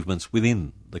the movements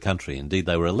within the country. Indeed,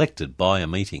 they were elected by a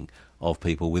meeting of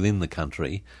people within the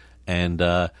country, and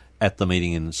at the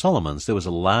meeting in Solomons, there was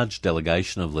a large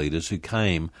delegation of leaders who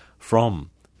came from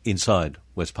inside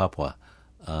West Papua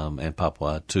and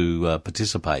Papua to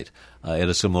participate.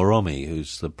 Edison Moromi,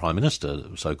 who's the Prime Minister,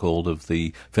 so-called, of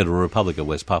the Federal Republic of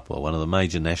West Papua, one of the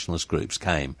major nationalist groups,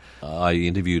 came. I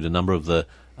interviewed a number of the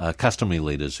customary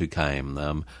leaders who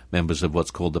came, members of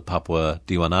what's called the Papua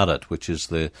Dewan Adat, which is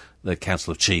the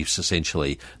Council of Chiefs,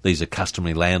 essentially. These are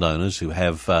customary landowners who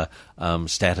have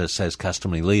status as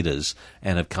customary leaders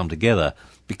and have come together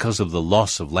because of the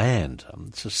loss of land.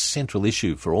 It's a central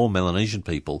issue for all Melanesian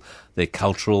people. Their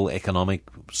cultural, economic,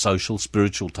 social,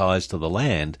 spiritual ties to the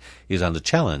land is under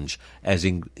challenge as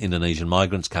Indonesian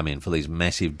migrants come in for these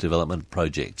massive development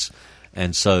projects.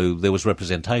 And so there was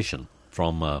representation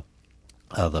from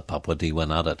the Papua Dewan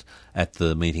Adat at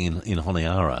the meeting in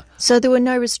Honiara. So there were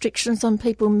no restrictions on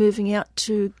people moving out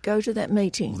to go to that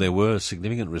meeting? There were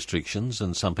significant restrictions,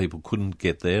 and some people couldn't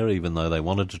get there even though they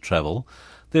wanted to travel.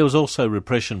 There was also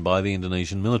repression by the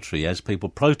Indonesian military as people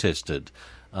protested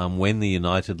when the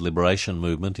United Liberation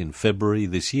Movement in February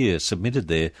this year submitted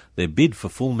their bid for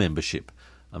full membership.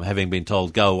 Having been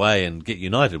told, go away and get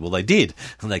united. Well, they did,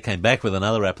 and they came back with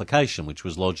another application, which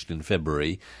was lodged in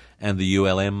February, and the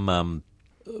ULM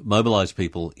mobilised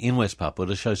people in West Papua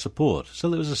to show support. So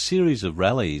there was a series of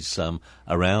rallies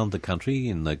around the country,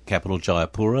 in the capital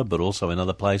Jayapura, but also in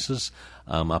other places,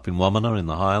 up in Wamena in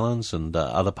the highlands and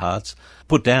other parts,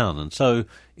 put down. And so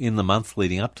in the month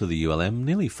leading up to the ULM,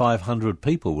 nearly 500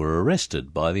 people were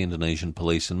arrested by the Indonesian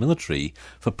police and military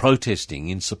for protesting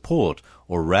in support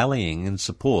or rallying in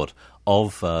support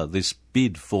of this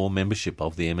bid for membership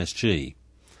of the MSG.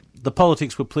 The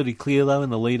politics were pretty clear, though,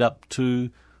 in the lead up to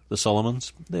the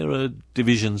Solomons. There are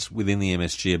divisions within the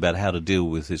MSG about how to deal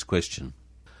with this question.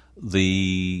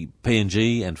 The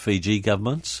PNG and Fiji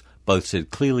governments both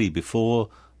said clearly before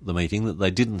the meeting that they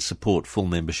didn't support full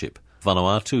membership.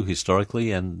 Vanuatu,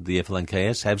 historically, and the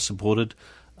FLNKS have supported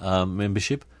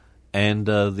membership, and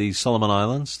the Solomon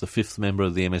Islands, the 5th member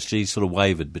of the MSG, sort of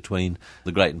wavered between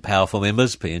the great and powerful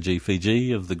members, PNG,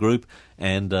 Fiji, of the group,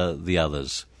 and the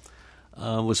others.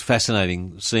 It was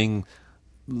fascinating seeing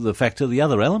the fact that the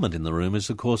other element in the room is,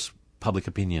 of course, public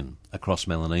opinion across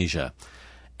Melanesia.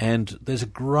 And there's a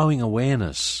growing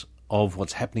awareness of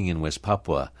what's happening in West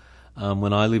Papua.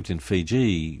 When I lived in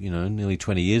Fiji, nearly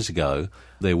 20 years ago,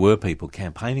 there were people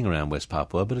campaigning around West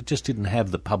Papua, but it just didn't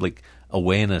have the public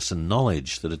awareness and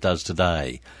knowledge that it does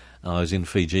today. I was in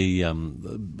Fiji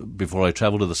before I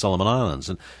travelled to the Solomon Islands,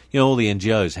 and all the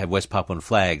NGOs have West Papuan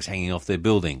flags hanging off their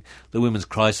building. The Women's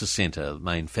Crisis Centre, the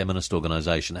main feminist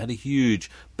organisation, had a huge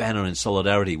banner in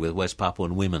solidarity with West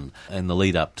Papuan women in the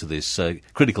lead up to this,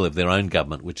 critical of their own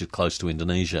government, which is close to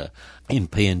Indonesia. In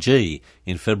PNG,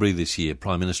 in February this year,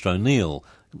 Prime Minister O'Neill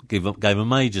gave a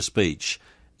major speech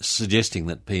suggesting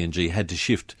that PNG had to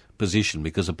shift position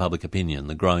because of public opinion,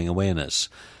 the growing awareness.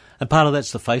 And part of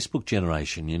that's the Facebook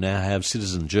generation. You now have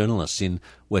citizen journalists in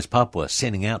West Papua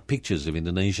sending out pictures of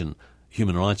Indonesian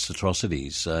human rights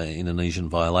atrocities, Indonesian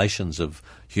violations of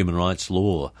human rights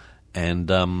law. And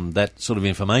that sort of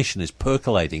information is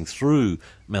percolating through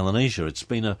Melanesia. It's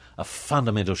been a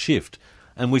fundamental shift.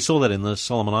 And we saw that in the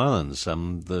Solomon Islands.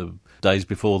 The days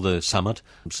before the summit,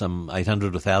 some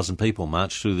 800 to 1,000 people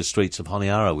marched through the streets of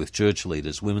Honiara with church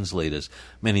leaders, women's leaders,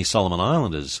 many Solomon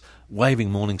Islanders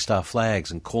waving Morning Star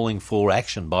flags and calling for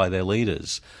action by their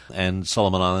leaders. And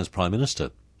Solomon Islands Prime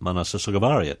Minister, Manasa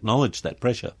Sogavare, acknowledged that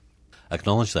pressure.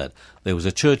 acknowledge that. There was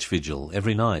a church vigil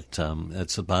every night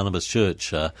at St Barnabas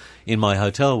Church in my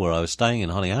hotel where I was staying in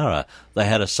Honiara. They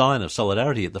had a sign of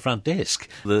solidarity at the front desk.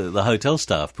 The hotel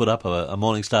staff put up a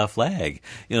Morning Star flag.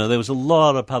 You know, there was a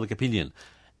lot of public opinion.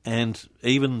 And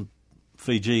even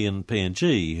Fiji and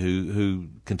PNG, who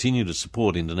continue to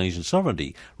support Indonesian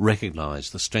sovereignty,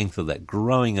 recognise the strength of that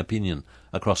growing opinion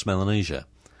across Melanesia.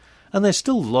 And there's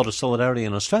still a lot of solidarity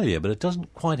in Australia, but it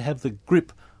doesn't quite have the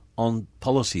grip on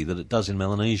policy that it does in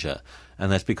Melanesia.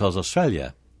 And that's because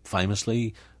Australia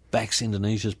famously backs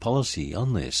Indonesia's policy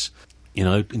on this. You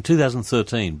know, in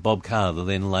 2013, Bob Carr, the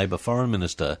then Labor Foreign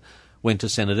Minister, went to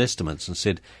Senate estimates and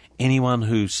said anyone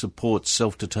who supports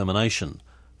self-determination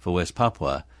for West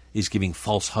Papua is giving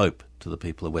false hope to the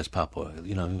people of West Papua.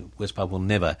 You know, West Papua will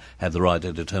never have the right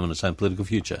to determine its own political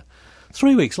future.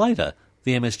 3 weeks later,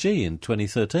 the MSG in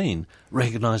 2013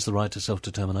 recognised the right to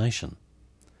self-determination.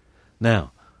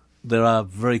 Now, there are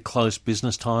very close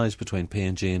business ties between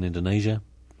PNG and Indonesia,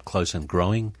 close and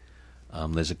growing.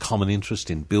 There's a common interest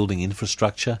in building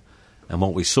infrastructure. And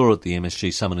what we saw at the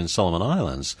MSG summit in Solomon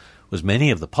Islands was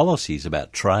many of the policies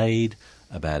about trade,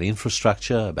 about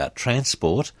infrastructure, about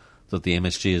transport that the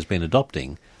MSG has been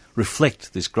adopting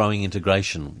reflect this growing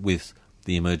integration with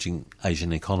the emerging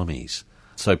Asian economies.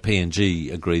 So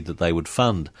PNG agreed that they would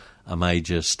fund a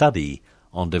major study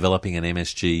on developing an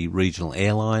MSG regional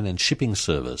airline and shipping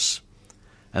service.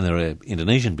 And there are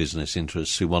Indonesian business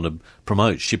interests who want to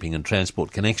promote shipping and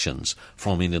transport connections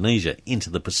from Indonesia into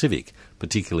the Pacific,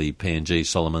 particularly PNG,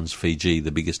 Solomons, Fiji,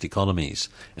 the biggest economies.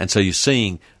 And so you're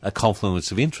seeing a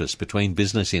confluence of interest between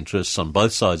business interests on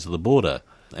both sides of the border,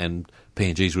 and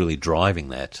PNG is really driving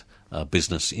that.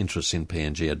 Business interests in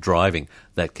PNG are driving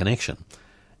that connection.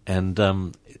 And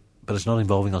but it's not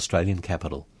involving Australian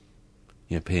capital.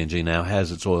 You know, PNG now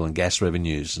has its oil and gas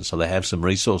revenues, and so they have some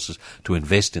resources to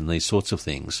invest in these sorts of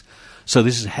things. So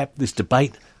this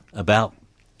debate about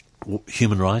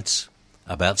human rights,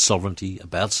 about sovereignty,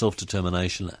 about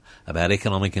self-determination, about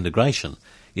economic integration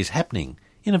is happening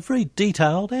in a very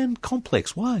detailed and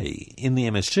complex way in the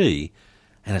MSG,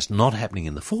 and it's not happening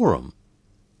in the forum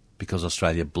because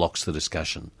Australia blocks the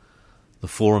discussion. The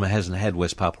forum hasn't had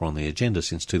West Papua on the agenda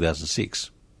since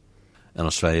 2006. And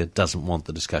Australia doesn't want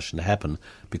the discussion to happen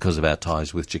because of our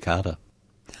ties with Jakarta.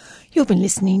 You've been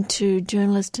listening to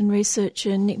journalist and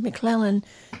researcher Nick McClellan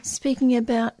speaking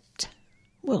about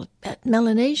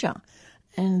Melanesia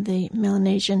and the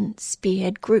Melanesian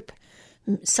Spearhead Group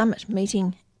summit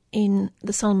meeting in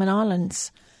the Solomon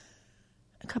Islands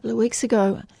a couple of weeks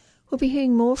ago. We'll be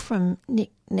hearing more from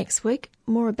Nick next week,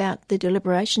 more about the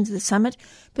deliberations of the summit,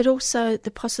 but also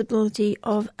the possibility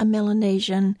of a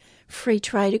Melanesian free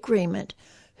trade agreement.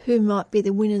 Who might be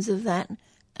the winners of that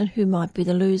and who might be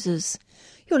the losers?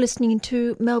 You're listening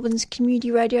to Melbourne's community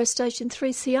radio station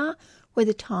 3CR, where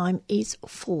the time is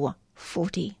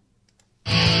 4:40.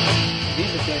 It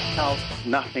is a death cult.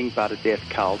 Nothing but a death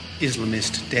cult.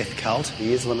 Islamist death cult.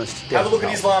 The Islamist death cult. Have a look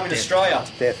at Islam in Australia.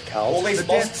 Death cult. All these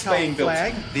mosques being built.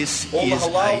 This all is the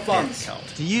halal a funds. death cult.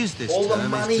 To use this all term the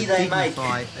money is to they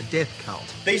dignify make. a death cult.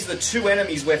 These are the two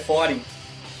enemies we're fighting.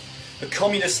 The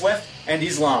communist left and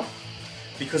Islam.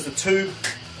 Because the two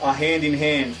are hand in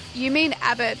hand. You mean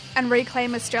Abbott and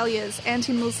Reclaim Australia's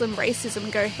anti-Muslim racism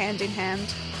go hand in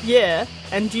hand? Yeah,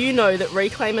 and do you know that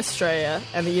Reclaim Australia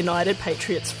and the United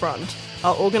Patriots Front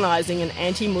are organising an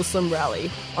anti-Muslim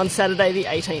rally on Saturday the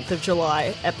 18th of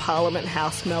July at Parliament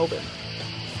House, Melbourne?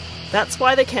 That's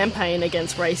why the Campaign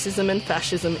Against Racism and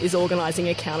Fascism is organising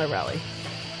a counter-rally.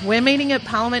 We're meeting at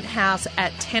Parliament House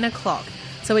at 10 o'clock,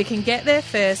 so we can get there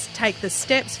first, take the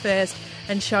steps first,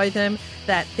 and show them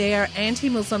that their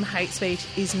anti-Muslim hate speech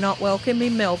is not welcome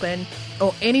in Melbourne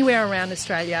or anywhere around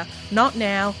Australia. Not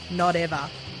now, not ever.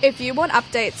 If you want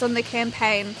updates on the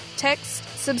campaign, text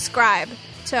subscribe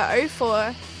to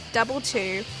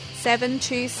 0422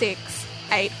 726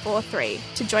 843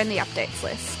 to join the updates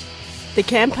list. The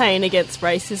Campaign Against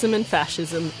Racism and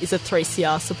Fascism is a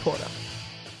 3CR supporter.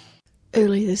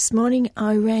 Early this morning,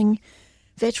 I rang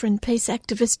veteran peace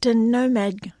activist and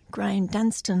nomad Graham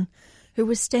Dunstan, who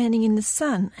was standing in the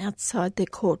sun outside their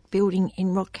court building in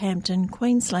Rockhampton,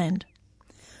 Queensland.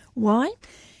 Why?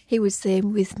 He was there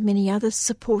with many others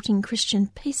supporting Christian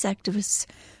peace activists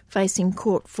facing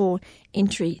court for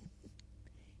entry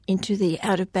into the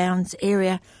out-of-bounds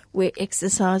area where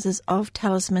exercises of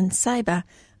Talisman Sabre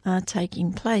are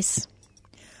taking place.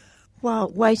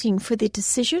 While waiting for the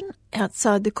decision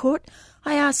outside the court,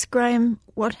 I asked Graham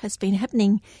what has been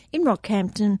happening in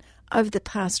Rockhampton over the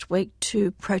past week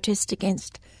to protest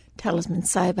against Talisman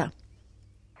Sabre.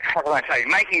 How can I say?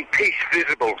 Making peace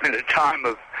visible in a time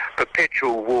of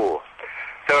perpetual war.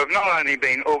 So we've not only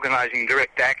been organising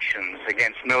direct actions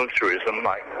against militarism,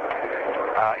 like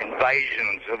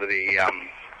invasions of the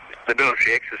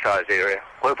military exercise area,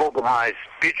 we've organised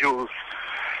vigils,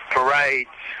 parades,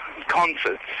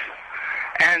 concerts,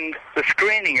 and the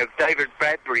screening of David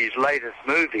Bradbury's latest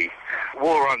movie,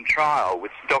 War on Trial,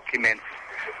 which documents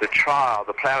the trial,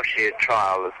 the Ploughshare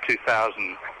trial of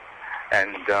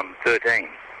 2013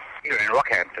 here in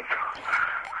Rockhampton.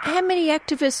 How many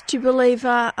activists do you believe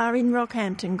are in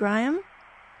Rockhampton, Graham?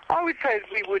 I would say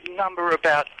we would number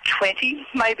about 20,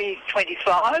 maybe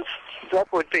 25. That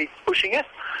would be pushing it.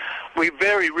 We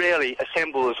very rarely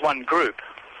assemble as one group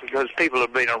because people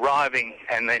have been arriving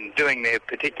and then doing their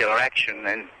particular action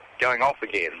and going off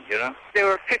again, you know. There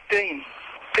were 15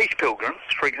 peace pilgrims,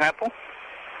 for example.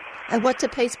 And what's a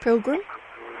peace pilgrim?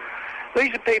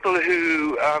 These are people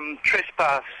who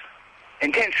trespass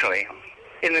intentionally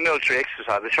in the military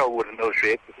exercise, the Shoalwater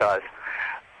military exercise,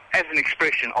 as an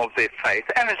expression of their faith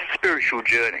and as a spiritual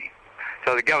journey.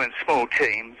 So they go in small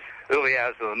teams, early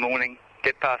hours of the morning,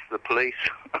 get past the police,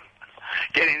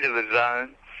 get into the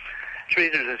zone,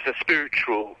 treat it as a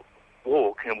spiritual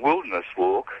walk, a wilderness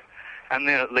walk, and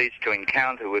then it leads to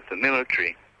encounter with the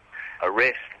military,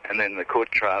 arrest, and then the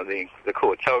court trial, the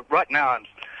court. So right now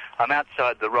I'm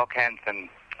outside the Rockhampton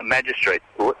Magistrate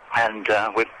Court, and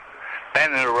with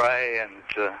banner array and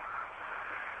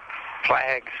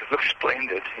flags. It looks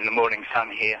splendid in the morning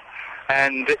sun here.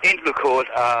 And into the court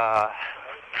are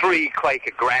 3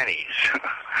 Quaker grannies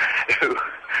who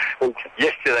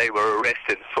yesterday were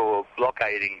arrested for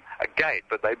blockading a gate,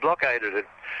 but they blockaded it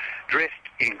dressed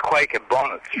in Quaker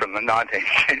bonnets from the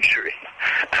 19th century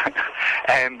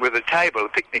and with a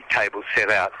picnic table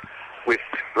set out with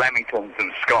lamingtons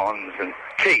and scones and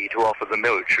tea to offer the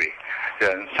military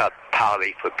and start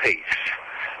parley for peace.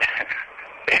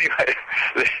 Anyway,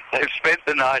 they've spent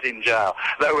the night in jail.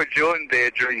 They were joined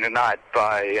there during the night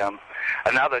by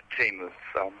another team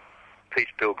of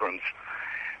peace pilgrims.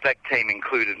 That team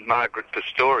included Margaret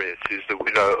Pistorius, who's the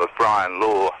widow of Brian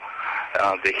Law,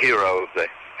 the hero of the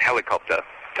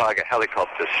Tiger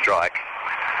helicopter strike.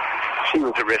 She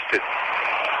was arrested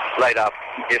late up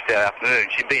yesterday afternoon.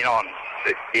 She'd been on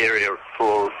the area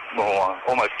for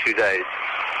almost 2 days,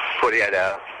 48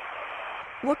 hours.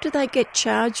 What do they get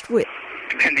charged with?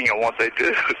 Depending on what they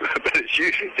do, but it's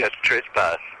usually just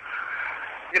trespass.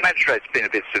 The magistrate's been a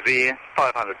bit severe,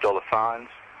 $500 fines,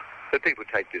 but people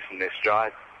take this in their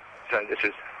stride. So this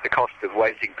is the cost of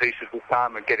wasting pieces of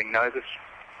time and getting notice.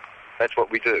 That's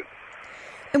what we do.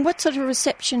 And what sort of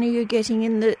reception are you getting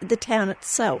in the town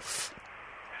itself?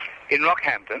 In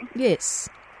Rockhampton? Yes.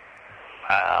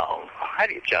 Well, how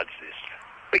do you judge this?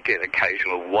 We get an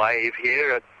occasional wave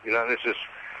here. You know, this is,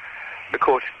 of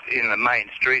course, in the main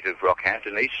street of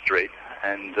Rockhampton, East Street,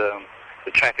 and the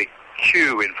traffic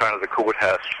queue in front of the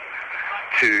courthouse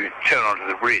to turn onto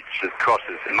the bridge that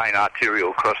crosses the main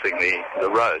arterial crossing the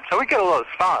road. So we get a lot of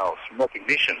smiles and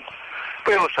recognition.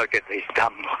 We also get these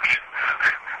dumb looks.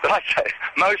 But I say,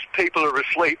 most people are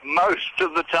asleep most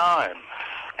of the time.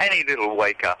 Any little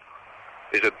wake-up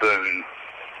is a boon.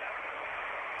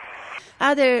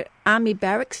 Are there army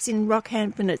barracks in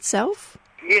Rockhampton itself?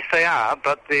 Yes, they are,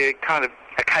 but they're kind of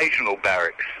occasional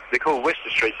barracks. They're called Wester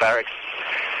Street Barracks,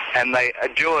 and they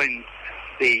adjoin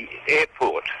the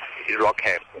airport in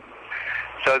Rockhampton.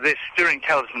 So this, during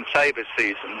Talisman Sabre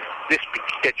season, this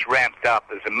gets ramped up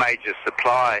as a major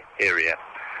supply area.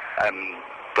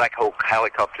 Black Hawk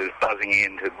helicopters buzzing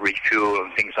in to refuel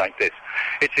and things like this.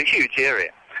 It's a huge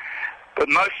area. But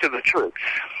most of the troops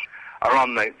are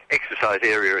on the exercise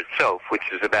area itself, which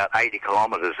is about 80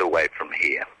 kilometres away from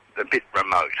here, a bit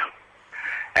remote.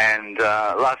 And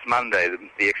last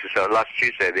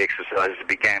Tuesday, the exercises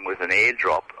began with an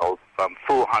airdrop of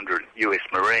 400 US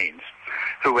Marines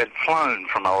who had flown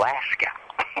from Alaska.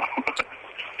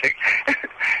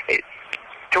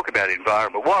 Talk about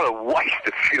environment. What a waste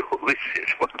of fuel this is.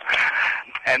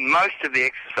 And most of the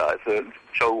exercise, the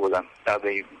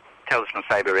Talisman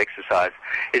Sabre exercise,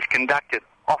 is conducted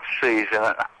off-seas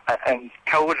and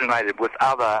coordinated with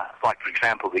other, like, for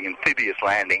example, the amphibious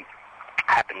landing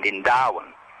happened in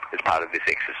Darwin as part of this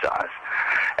exercise.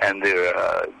 And there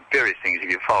are various things,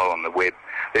 if you follow on the web,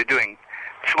 they're doing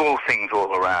small things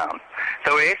all around.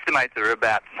 So we estimate there are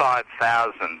about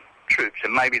 5,000 troops,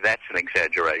 and maybe that's an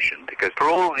exaggeration, because for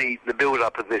all the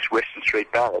build-up of this Western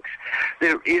Street Barracks,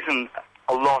 there isn't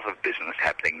a lot of business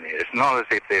happening there. It's not as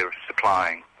if they're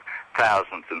supplying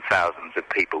thousands and thousands of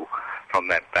people from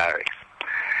that barracks.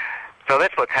 So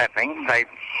that's what's happening. They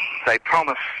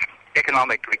promise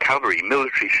economic recovery,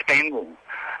 military spending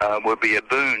will be a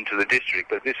boon to the district,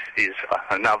 but this is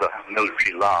another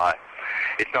military lie.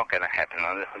 It's not going to happen.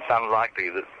 It's unlikely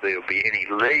that there'll be any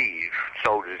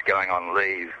soldiers going on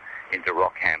leave into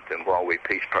Rockhampton while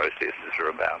peace processes are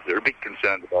about. They're a bit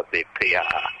concerned about their PR,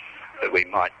 that we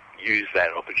might use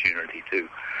that opportunity to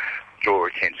draw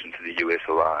attention to the US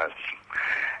alliance.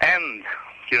 And,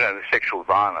 the sexual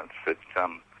violence that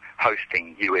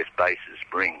hosting US bases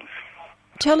brings.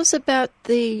 Tell us about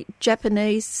the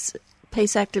Japanese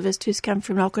peace activist who's come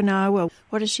from Okinawa.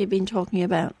 What has she been talking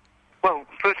about? Well,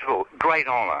 first of all, great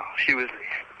honour. She's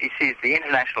the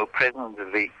international president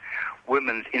of the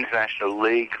Women's International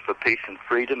League for Peace and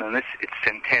Freedom, and it's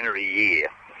centenary year.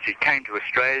 She came to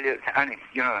Australia, only,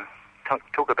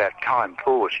 talk about time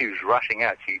poor. She was rushing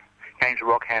out. She came to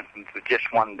Rockhampton for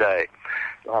just one day,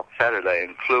 last Saturday,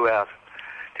 and flew out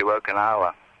to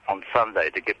Okinawa on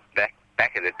Sunday to get back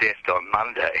at her desk on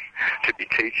Monday to be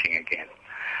teaching again.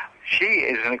 She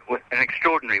is an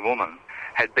extraordinary woman,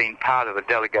 had been part of a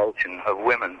delegation of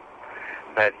women,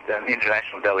 an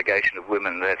international delegation of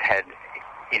women that had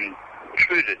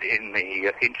intruded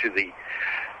into the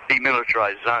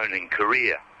demilitarized zone in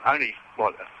Korea only,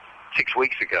 6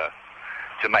 weeks ago,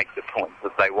 to make the point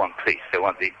that they want peace, they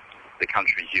want the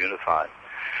countries unified.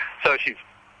 So she's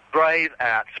brave,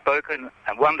 outspoken,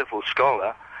 a wonderful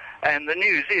scholar, and the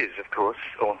news is, of course,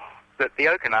 that the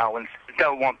Okinawans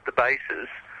don't want the bases,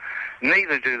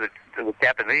 neither do the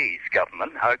Japanese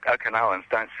government. Okinawans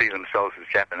don't see themselves as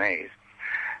Japanese,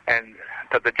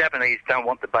 but the Japanese don't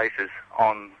want the bases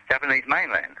on Japanese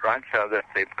mainland, right? So that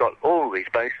they've got all these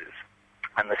bases,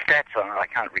 and the stats are, I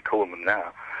can't recall them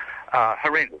now,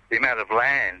 horrendous. The amount of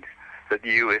land that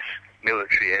the US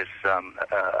military has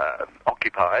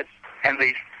occupied, and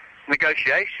these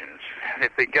negotiations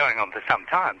have been going on for some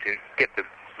time to get the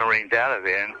Marines out of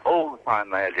there, and all the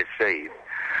time they are deceived.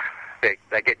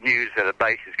 They get news that a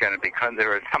base is going to be closed.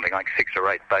 There are something like 6 or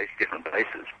 8 different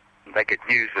bases. They get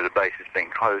news that a base is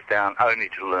being closed down, only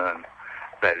to learn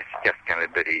that it's just going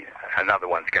to be, another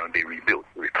one's going to be rebuilt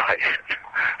to replace it.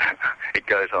 It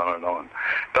goes on and on.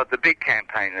 But the big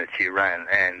campaign that she ran,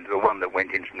 and the one that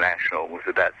went international, was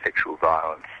about sexual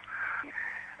violence.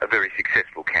 A very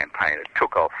successful campaign. It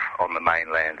took off on the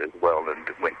mainland as well and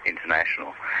went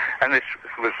international. And this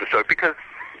was the story, because,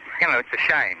 it's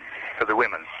a shame for the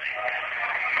women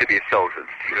to be assaulted,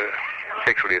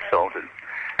 sexually assaulted.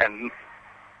 And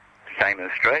same in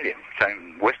Australia,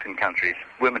 same in Western countries.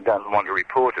 Women don't want to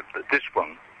report it, but this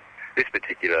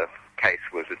particular case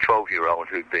was a 12-year-old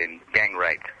who'd been gang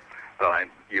raped by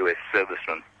US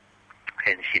servicemen,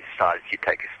 and she decided she'd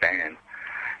take a stand.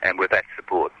 And with that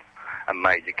support, a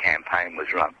major campaign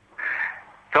was run.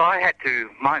 So I had to,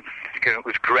 it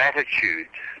was gratitude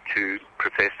to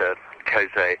Professor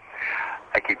Kosei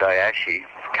Akibayashi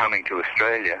coming to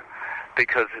Australia,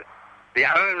 because the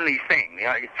only thing,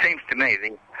 it seems to me,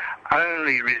 the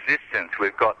only resistance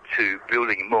we've got to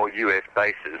building more US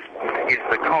bases is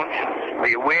the conscience,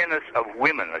 the awareness of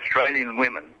women, Australian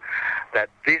women, that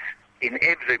this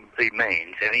inevitably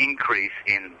means an increase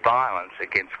in violence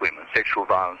against women, sexual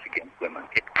violence against women.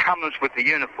 It comes with the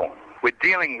uniform. We're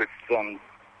dealing with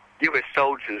US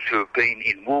soldiers who have been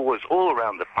in wars all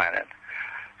around the planet,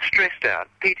 stressed out,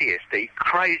 PTSD,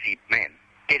 crazy men,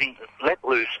 getting let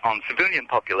loose on civilian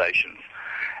populations,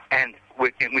 and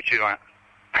in which you are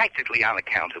practically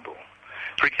unaccountable.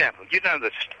 For example,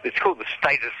 it's called the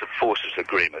Status of Forces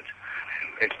Agreement.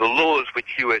 It's the laws which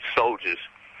US soldiers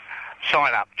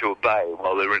sign up to obey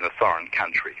while they're in a foreign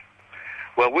country.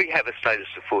 Well, we have a Status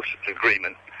of Forces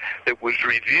Agreement that was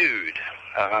reviewed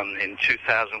in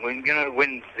 2000, when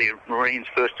the Marines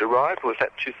first arrived. Was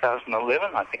that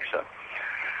 2011? I think so.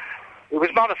 It was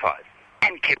modified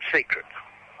and kept secret.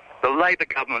 The Labor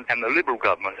government and the Liberal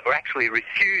government are actually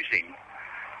refusing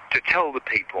to tell the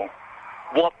people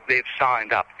what they've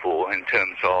signed up for in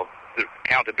terms of the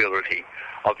accountability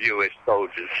of US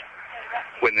soldiers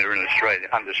when they're in Australia,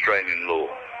 under Australian law.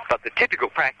 But the typical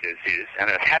practice is, and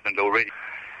it happened already,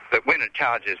 that when a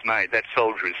charge is made, that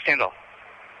soldier is sent off,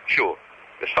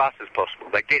 as fast as possible.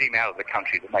 They get him out of the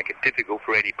country to make it difficult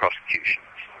for any prosecution.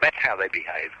 That's how they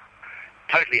behave.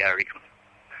 Totally arrogant.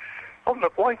 Oh,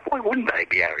 look, why wouldn't they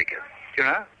be arrogant?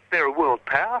 They're a world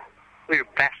power. We're a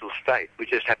vassal state. We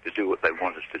just have to do what they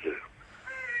want us to do.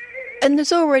 And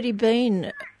there's already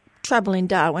been trouble in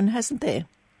Darwin, hasn't there?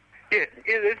 Yeah,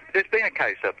 there's been a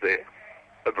case up there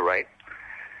of rape.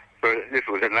 But this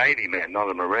was a Navy man, not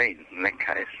a Marine in that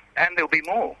case. And there'll be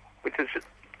more, because it's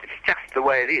just the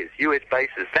way it is. US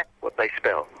bases, that's what they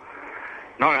spell.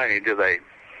 Not only do they,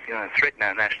 threaten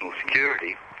our national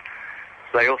security,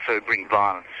 they also bring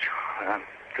violence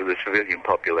to the civilian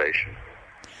population.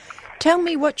 Tell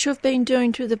me what you've been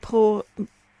doing to the poor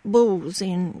bulls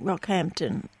in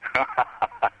Rockhampton.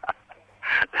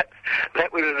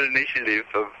 That was an initiative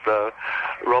of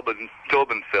Robin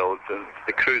Torbenfeld,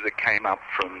 the crew that came up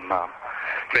from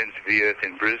Friends of the Earth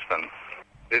in Brisbane.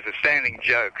 There's a standing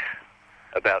joke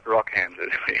about Rockhampton.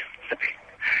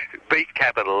 Beef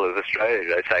capital of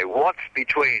Australia, they say, what's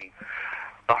between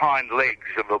the hind legs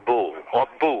of a bull? Or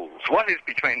bulls? What is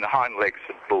between the hind legs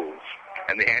of bulls?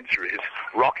 And the answer is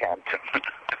Rockhampton.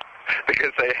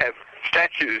 Because they have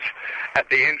statues at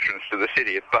the entrance to the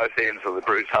city at both ends of the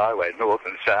Bruce Highway, north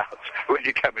and south, when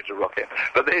you come into Rockhampton.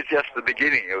 But there's just the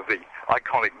beginning of the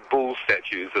iconic bull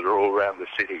statues that are all around the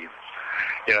city,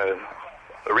 you know,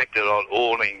 erected on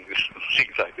awnings,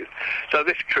 things like this. So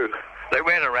this crew, they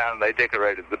went around and they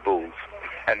decorated the bulls,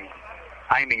 and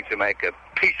aiming to make a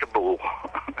peaceable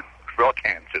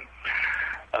Rockhampton,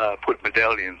 put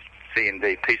medallions,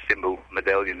 C&D, peace symbol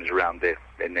medallions around their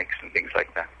necks and things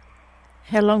like that.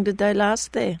 How long did they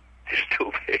last there? They're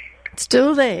still there.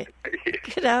 Still there? Yes.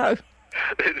 Kiddo.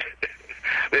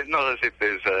 There's not as if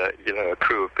there's a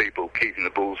crew of people keeping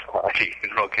the Bulls party in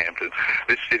Rockhampton.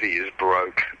 This city is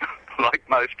broke. Like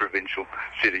most provincial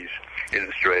cities in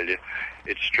Australia,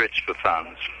 it's stretched for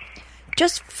funds.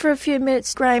 Just for a few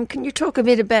minutes, Graham, can you talk a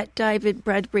bit about David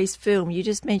Bradbury's film? You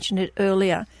just mentioned it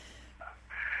earlier.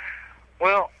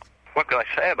 Well, what can I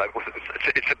say about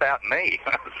it? It's about me.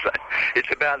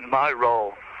 It's about my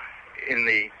role in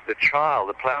the trial,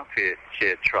 the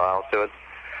Ploughshare trial. So it's,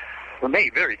 for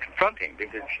me, very confronting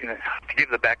because, you know, to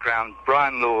give the background,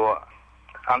 Brian Law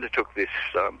undertook this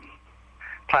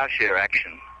Ploughshare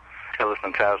action,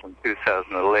 Telephone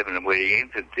 2011, where he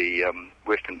entered the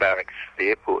Western Barracks, the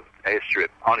airport airstrip,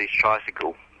 on his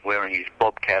tricycle, wearing his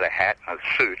Bobcatter hat and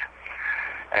a suit,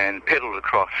 and pedalled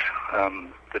across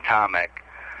the tarmac,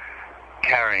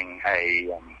 carrying a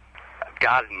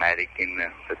garden mattock in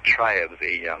the tray of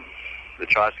the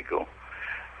tricycle.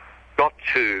 Got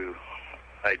to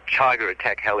a Tiger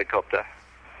attack helicopter.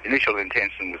 The initial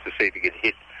intention was to see if he could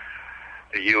hit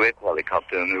a US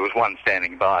helicopter, and there was one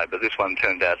standing by, but this one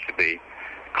turned out to be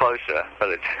closer,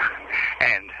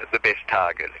 and the best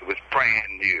target. It was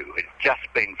brand new. It had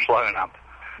just been flown up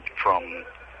from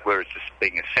where it's just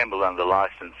being assembled under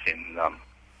license in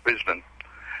Brisbane,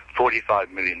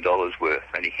 $45 million worth,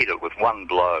 and he hit it with one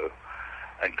blow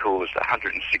and caused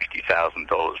 $160,000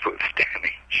 worth of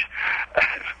damage.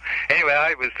 Anyway,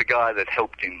 I was the guy that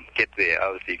helped him get there. I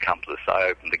was the accomplice. I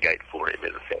opened the gate for him,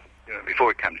 as I said. You know, before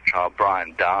he came to trial,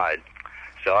 Brian died,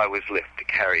 so I was left to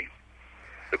carry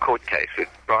the court case that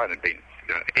Brian had been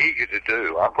eager to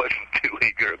do. I wasn't too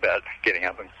eager about getting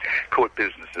up, and court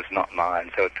business is not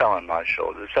mine, so it fell on my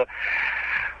shoulders. So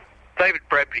David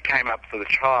Bradbury came up for the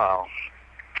trial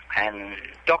and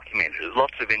documented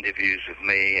lots of interviews with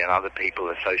me and other people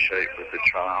associated with the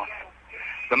trial.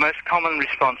 The most common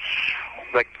response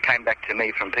that came back to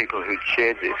me from people who'd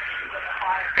shared this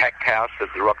packed house at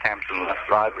the Rockhampton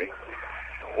Library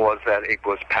was that it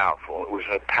was powerful. It was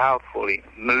a powerfully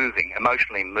moving,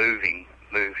 emotionally moving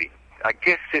movie. I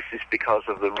guess this is because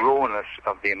of the rawness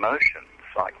of the emotions.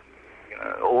 Like, you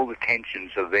know, all the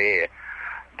tensions are there,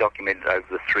 documented over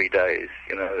the 3 days.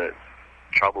 You know, the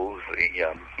troubles,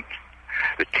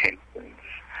 the tensions,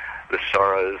 the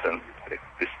sorrows, and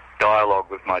this dialogue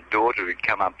with my daughter who'd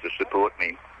come up to support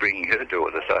me, bringing her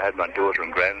daughter. So I had my daughter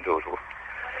and granddaughter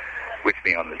with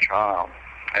me on the trial.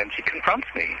 And she confronts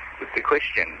me with the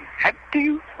question,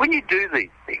 when you do these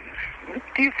things,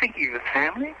 do you think you have a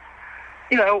family?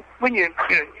 You know, when you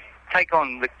take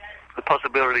on the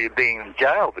possibility of being in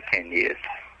jail for 10 years,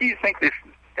 do you think this,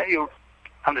 you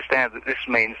understand that this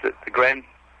means that the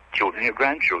grandchildren, your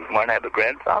grandchildren, won't have a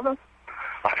grandfather?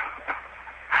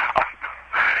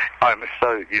 I'm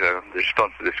so, the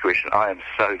response to this question, I am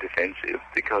so defensive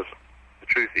because the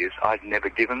truth is I'd never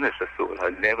given this a thought.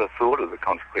 I'd never thought of the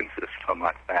consequences for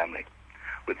my family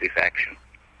with this action.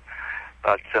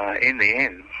 But in the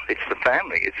end, it's the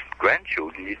family, it's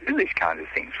grandchildren you do these kind of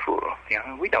things for. You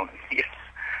know, we don't, we've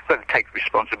got to take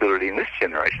responsibility in this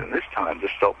generation, this time, to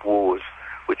stop wars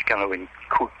which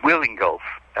will engulf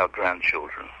our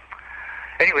grandchildren.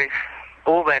 Anyway,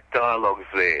 all that dialogue's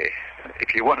there.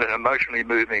 If you want an emotionally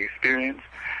moving experience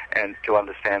and to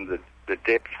understand the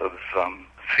depth of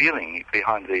feeling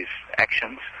behind these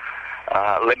actions,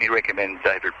 let me recommend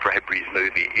David Bradbury's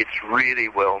movie. It's really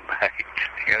well made,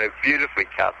 beautifully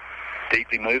cut,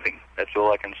 deeply moving. That's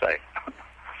all I can say.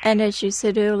 And as you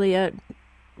said earlier,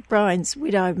 Brian's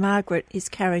widow, Margaret, is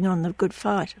carrying on the good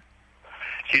fight.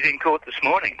 She's in court this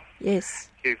morning. Yes.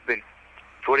 She's been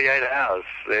 48 hours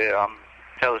there,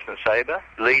 Talisman Sabre,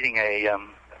 leading a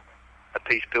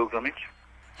peace pilgrimage.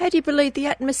 How do you believe the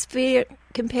atmosphere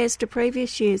compares to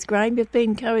previous years, Graham? You've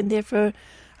been going there for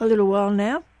a little while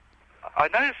now. I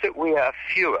noticed that we are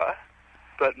fewer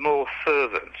but more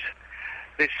fervent.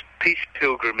 This peace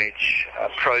pilgrimage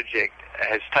project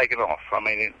has taken off. I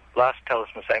mean, in last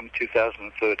Talisman Sabre,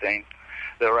 2013,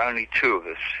 there were only 2 of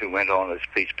us who went on as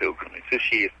peace pilgrims. This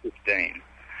year, 15.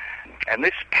 And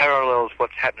this parallels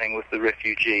what's happening with the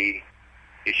refugee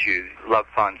issue, Love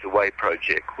Finds a Way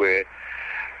project, where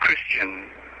Christian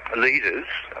leaders,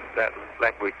 that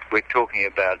we're talking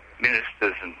about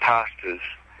ministers and pastors,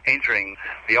 entering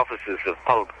the offices of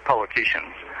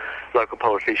politicians, local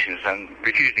politicians, and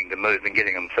refusing to move and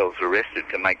getting themselves arrested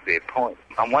to make their point.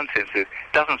 In one sense, there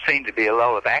doesn't seem to be a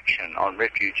lull of action on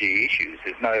refugee issues.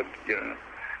 There's no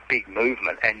big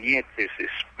movement, and yet there's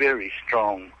this very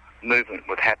strong movement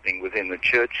happening within the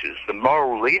churches. The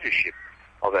moral leadership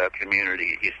of our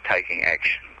community is taking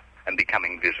action and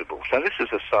becoming visible. So this is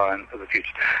a sign of the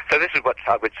future. So this is what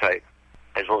I would say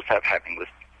is also happening with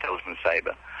Talisman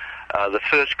Sabre. The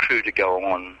first crew to go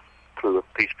on, crew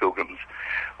of Peace Pilgrims,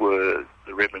 were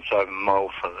the Reverend Simon Mole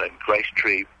from the Grace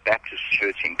Tree Baptist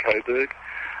Church in Coburg,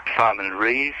 Simon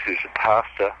Rees, who's a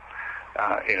pastor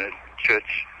in a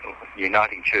church,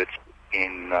 Uniting Church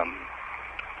in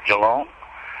Geelong,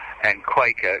 and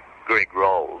Quaker Greg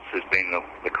Rolls has been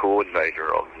the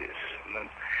coordinator of this. And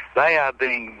they are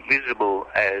being visible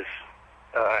as,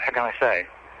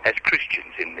 as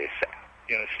Christians in this,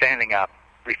 standing up,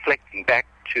 reflecting back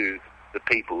to the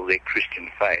people their Christian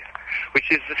faith,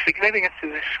 which is the significance of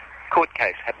this court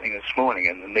case happening this morning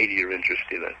and the media interest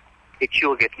in it. It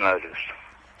sure gets noticed.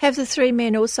 Have the 3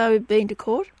 men also been to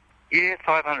court? Yeah,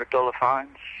 $500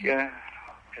 fines, yeah.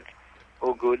 It's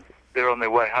all good. They're on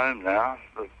their way home now,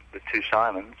 the 2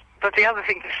 Simons. But the other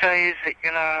thing to say is that,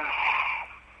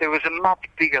 there was a much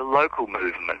bigger local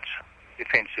movement,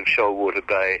 defence of Shoalwater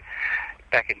Bay,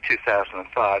 back in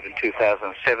 2005 and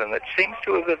 2007 that seems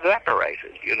to have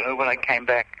evaporated, when I came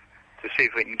back to see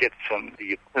if we can get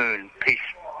the Yeppoon Peace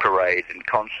Parade and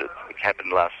concert, which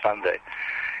happened last Sunday,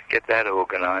 get that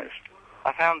organised.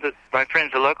 I found that my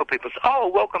friends, the local people, said, "Oh,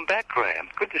 welcome back, Graham.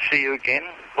 Good to see you again.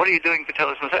 What are you doing for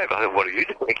Talisman Sabre?" I said, "What are you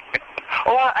doing?"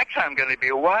 "Oh, actually, I'm going to be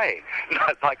away."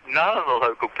 Like none of the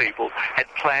local people had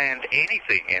planned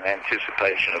anything in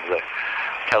anticipation of the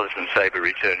Talisman Sabre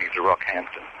returning to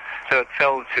Rockhampton. So it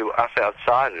fell to us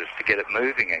outsiders to get it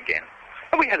moving again.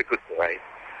 And we had a good parade,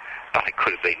 but it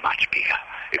could have been much bigger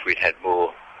if we'd had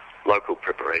more local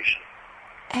preparation.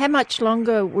 How much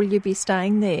longer will you be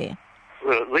staying there?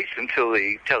 Well, at least until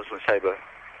the Talisman Sabre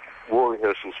war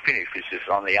rehearsals finish, which is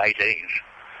on the 18th.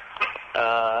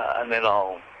 And then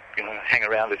I'll, hang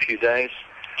around a few days,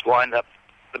 wind up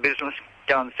the business,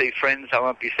 go and see friends I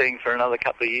won't be seeing for another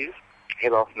couple of years,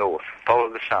 head off north, follow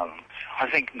the sun. I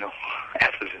think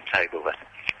Atlas and Table.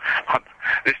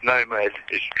 This nomad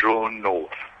is drawn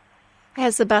north.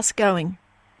 How's the bus going?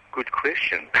 Good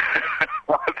question.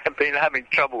 I've been having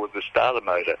trouble with the starter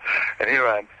motor, and here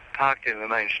I'm parked in the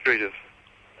main street of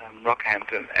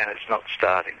Rockhampton, and it's not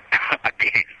starting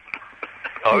again.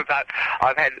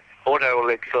 I've had auto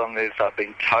elects on this. I've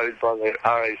been towed by the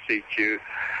RACQ.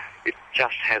 It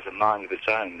just has a mind of its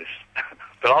own. This,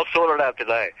 but I'll sort it out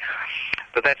today.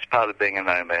 But that's part of being a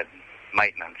nomad.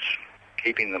 Maintenance,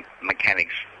 keeping the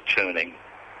mechanics turning.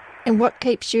 And what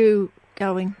keeps you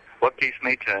going? What keeps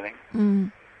me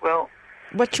turning? Well,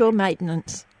 what's your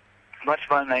maintenance? What's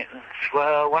my maintenance?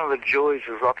 Well, one of the joys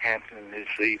of Rockhampton is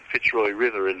the Fitzroy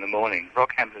River in the morning.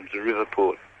 Rockhampton's a river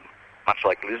port, much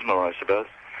like Lismore, I suppose.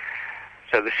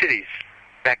 So the city's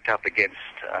backed up against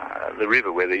the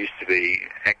river where there used to be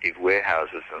active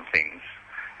warehouses and things,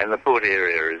 and the port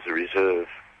area is a reserve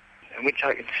in which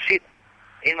I can sit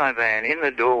in my van, in the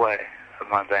doorway of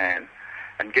my van,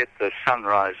 and get the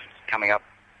sunrise coming up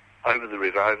over the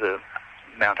river, over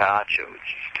Mount Archer, which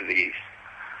is to the east,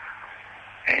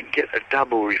 and get a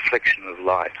double reflection of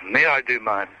light. And there I do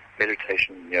my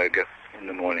meditation and yoga in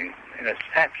the morning, and it's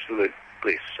absolute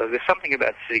bliss. So there's something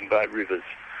about sitting by rivers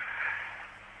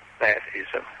that is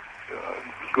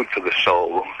good for the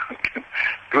soul,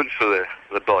 good for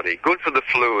the body, good for the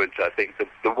fluids, I think.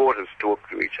 The waters talk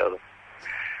to each other.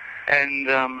 And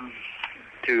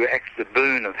to the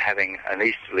boon of having an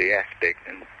easterly aspect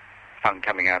and sun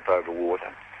coming up over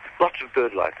water. Lots of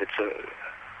bird life. It's a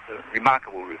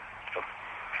remarkable river.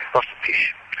 Lots of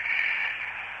fish.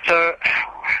 So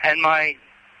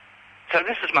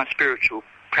this is my spiritual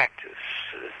practice.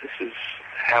 This is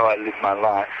how I live my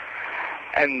life.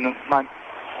 And my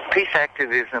peace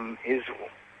activism is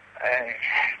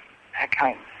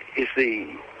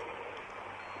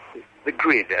the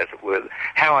grid, as it were,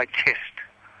 how I test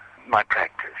my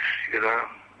practice.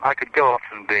 I could go off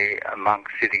and be a monk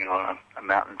sitting on a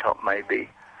mountaintop, maybe,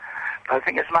 but I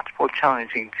think it's much more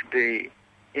challenging to be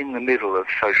in the middle of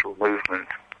social movement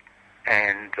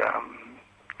and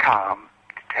calm,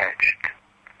 detached,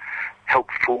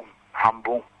 helpful,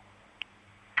 humble.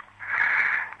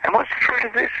 And what's the fruit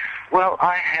of this? Well,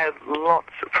 I have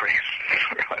lots of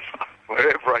friends.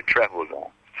 Wherever I travel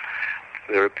now,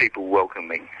 there are people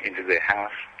welcoming into their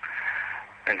house,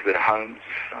 into their homes,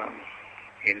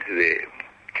 into their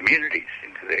communities,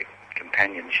 into their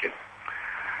companionship.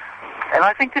 And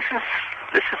I think this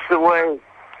is the way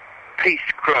peace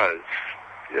grows.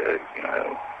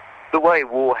 The way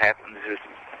war happens is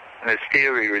an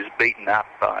hysteria is beaten up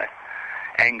by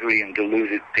angry and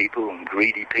deluded people and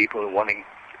greedy people wanting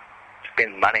to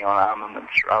spend money on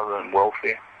armaments rather than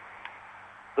welfare.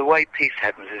 The way peace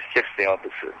happens is just the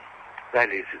opposite. That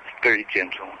is, it's very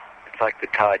gentle. It's like the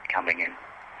tide coming in.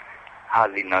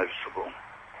 Hardly noticeable,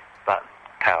 but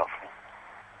powerful.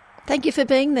 Thank you for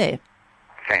being there.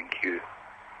 Thank you.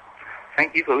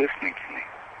 Thank you for listening to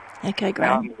me. Okay,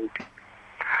 Graham.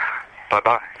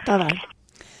 Bye-bye. Bye-bye.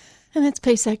 And that's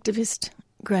peace activist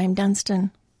Graham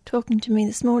Dunstan talking to me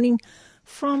this morning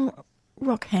from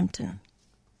Rockhampton.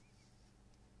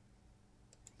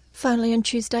 Finally on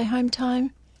Tuesday Home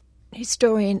Time,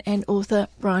 historian and author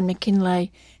Brian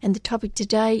McKinlay, and the topic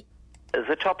today...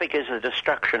 The topic is the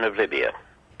destruction of Libya.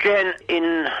 Jan,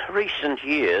 in recent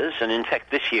years, and in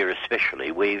fact this year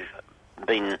especially, we've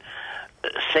been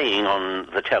seeing on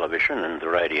the television and the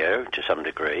radio, to some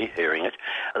degree, hearing it,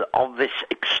 of this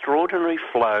extraordinary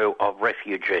flow of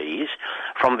refugees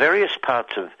from various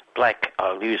parts of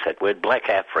I'll use that word, Black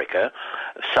Africa,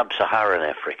 Sub-Saharan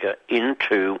Africa,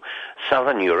 into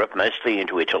southern Europe, mostly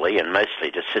into Italy and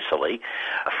mostly to Sicily,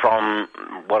 from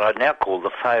what I'd now call the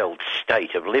failed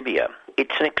state of Libya.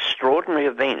 It's an extraordinary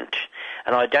event,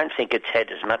 and I don't think it's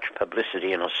had as much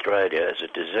publicity in Australia as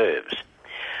it deserves.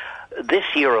 This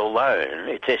year alone,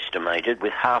 it's estimated,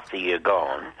 with half the year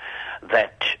gone,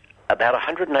 that about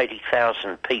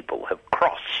 180,000 people have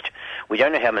crossed. We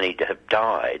don't know how many have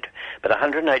died, but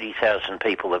 180,000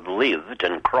 people have lived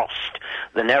and crossed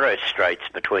the narrow straits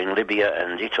between Libya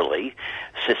and Italy,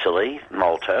 Sicily,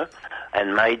 Malta,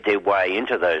 and made their way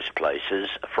into those places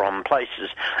from places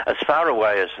as far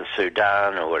away as the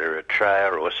Sudan or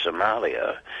Eritrea or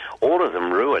Somalia, all of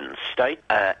them ruined states,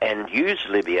 and used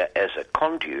Libya as a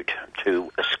conduit to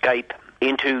escape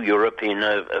into Europe in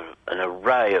an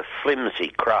array of flimsy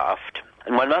craft.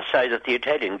 And one must say that the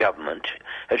Italian government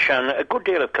has shown a good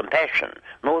deal of compassion,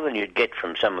 more than you'd get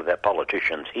from some of our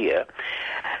politicians here,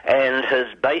 and has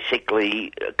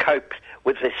basically coped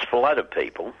with this flood of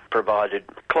people, provided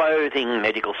clothing,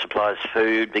 medical supplies,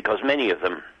 food, because many of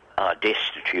them are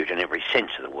destitute in every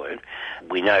sense of the word.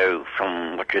 We know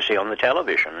from what you see on the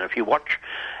television. If you watch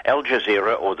Al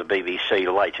Jazeera or the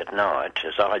BBC late at night,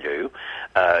 as I do,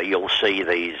 you'll see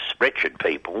these wretched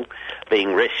people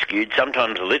being rescued,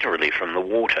 sometimes literally from the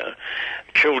water.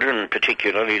 Children,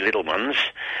 particularly little ones.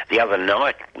 The other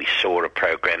night we saw a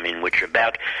program in which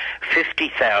about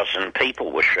 50,000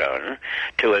 people were shown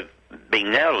to have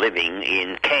been now living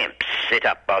in camps set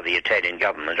up by the Italian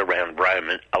government around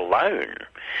Rome alone.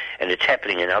 And it's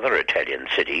happening in other Italian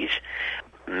cities.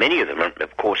 Many of them,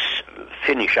 of course,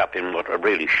 finish up in what are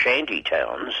really shanty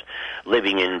towns,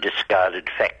 living in discarded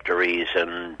factories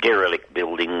and derelict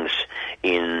buildings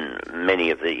in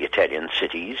many of the Italian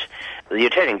cities. The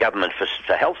Italian government,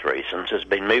 for health reasons, has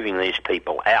been moving these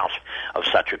people out of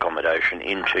such accommodation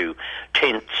into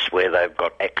tents where they've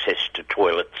got access to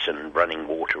toilets and running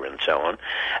water and so on.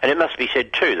 And it must be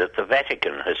said, too, that the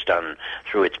Vatican has done,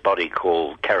 through its body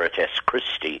called Caritas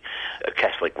Christi, a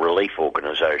Catholic relief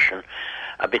organisation,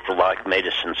 a bit like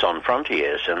Medicine Sans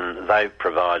Frontières, and they've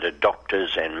provided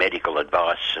doctors and medical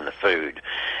advice and food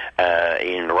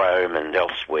in Rome and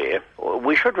elsewhere.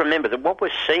 We should remember that what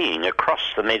we're seeing across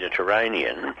the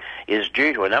Mediterranean is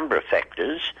due to a number of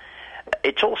factors.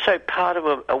 It's also part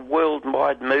of a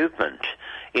worldwide movement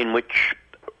in which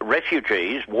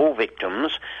refugees, war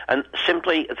victims, and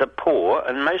simply the poor,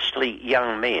 and mostly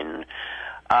young men,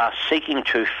 are seeking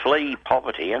to flee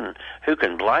poverty, and who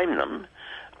can blame them,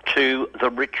 to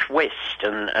the rich West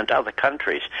and other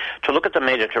countries. To look at the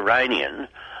Mediterranean,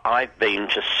 I've been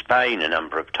to Spain a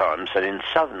number of times, and in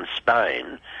southern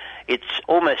Spain, it's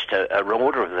almost a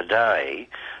order of the day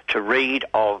to read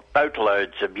of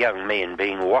boatloads of young men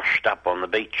being washed up on the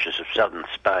beaches of southern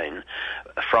Spain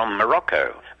from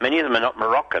Morocco. Many of them are not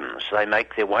Moroccans. They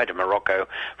make their way to Morocco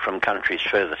from countries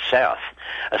further south.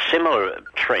 A similar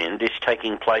trend is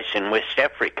taking place in West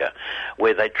Africa,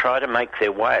 where they try to make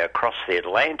their way across the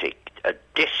Atlantic, a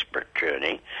desperate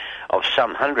journey of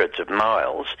some hundreds of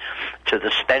miles, to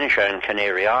the Spanish-owned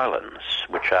Canary Islands,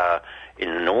 which are,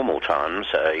 in normal times,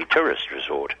 a tourist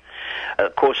resort.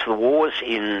 Of course, the wars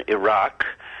in Iraq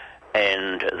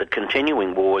And the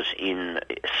continuing wars in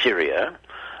Syria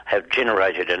have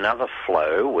generated another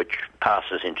flow which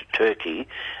passes into Turkey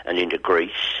and into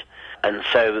Greece. And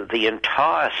so the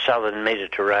entire southern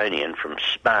Mediterranean, from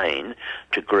Spain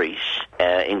to Greece,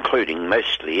 including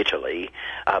mostly Italy,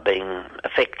 are being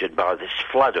affected by this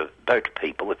flood of boat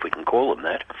people, if we can call them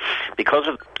that, because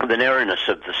of the narrowness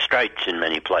of the straits in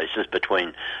many places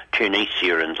between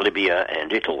Tunisia and Libya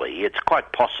and Italy. It's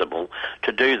quite possible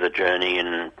to do the journey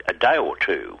in a day or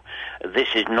two. This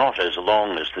is not as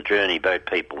long as the journey boat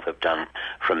people have done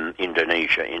from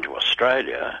Indonesia into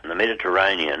Australia. The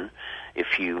Mediterranean,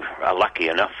 if you are lucky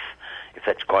enough, if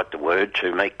that's quite the word,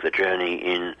 to make the journey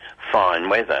in fine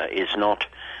weather, is not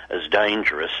as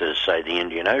dangerous as, say, the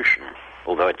Indian Ocean,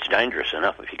 although it's dangerous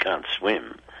enough if you can't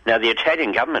swim. Now, the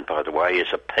Italian government, by the way,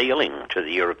 is appealing to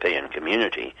the European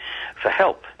community for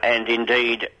help. And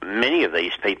indeed, many of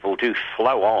these people do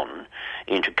flow on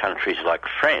into countries like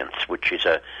France, which is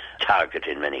a target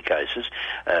in many cases.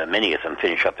 Many of them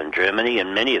finish up in Germany,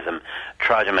 and many of them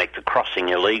try to make the crossing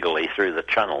illegally through the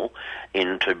Channel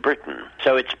into Britain.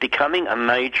 So it's becoming a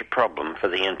major problem for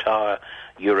the entire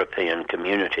European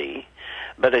community.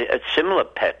 But similar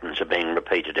patterns are being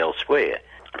repeated elsewhere.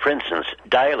 For instance,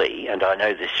 daily, and I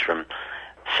know this from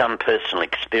some personal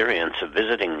experience of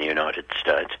visiting the United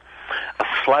States, a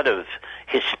flood of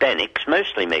Hispanics,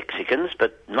 mostly Mexicans,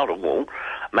 but not all,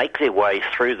 make their way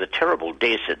through the terrible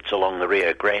deserts along the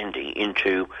Rio Grande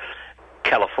into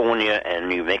California and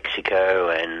New Mexico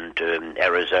and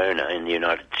Arizona in the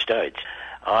United States.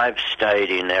 I've stayed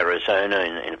in Arizona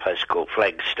in a place called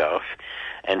Flagstaff,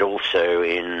 and also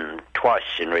twice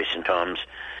in recent times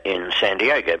in San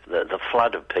Diego. The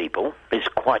flood of people is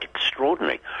quite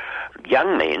extraordinary.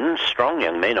 Young men, strong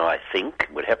young men, I think,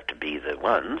 would have to be the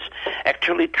ones,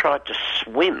 actually tried to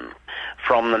swim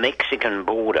from the Mexican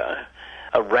border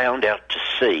around out to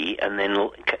sea and then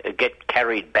get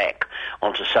carried back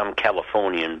onto some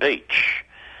Californian beach.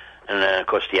 And of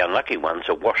course the unlucky ones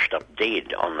are washed up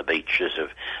dead on the beaches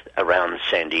around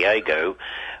San Diego,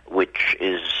 which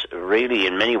is really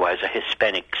in many ways a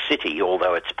Hispanic city,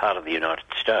 although it's part of the United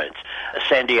States.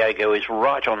 San Diego is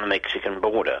right on the Mexican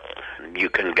border. You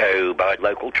can go by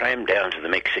local tram down to the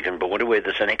Mexican border, where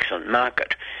there's an excellent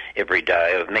market every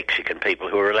day of Mexican people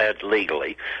who are allowed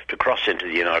legally to cross into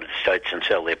the United States and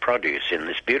sell their produce in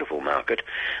this beautiful market,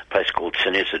 a place called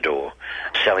San Isidore,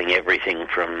 selling everything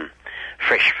from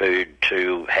fresh food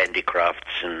to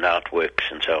handicrafts and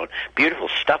artworks and so on. Beautiful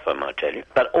stuff, I might tell you.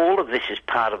 But all of this is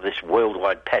part of this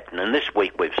worldwide pattern. And this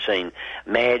week we've seen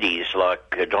maddies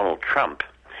like Donald Trump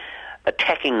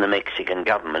attacking the Mexican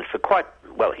government for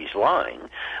he's lying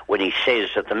when he says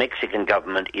that the Mexican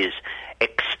government is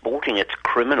exporting its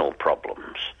criminal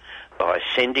problems by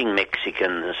sending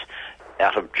Mexicans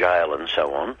out of jail and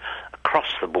so on across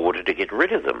the border to get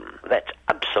rid of them. That's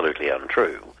absolutely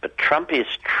untrue. But Trump is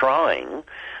trying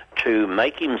to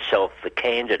make himself the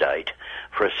candidate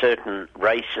for a certain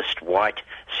racist white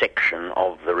section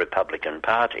of the Republican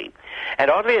Party.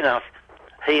 And oddly enough,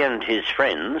 he and his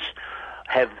friends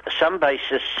have some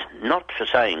basis not for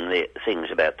saying their things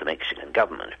about the Mexican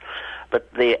government,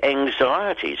 but their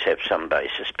anxieties have some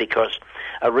basis, because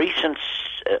a recent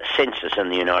census in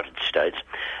the United States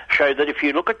showed that if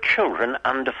you look at children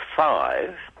under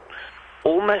 5,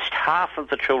 almost half of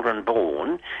the children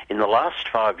born in the last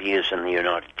 5 years in the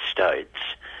United States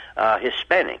are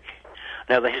Hispanic.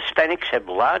 Now, the Hispanics have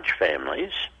large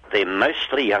families. They're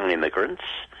mostly young immigrants.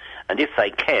 And if they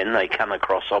can, they come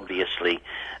across, obviously,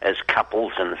 as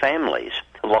couples and families.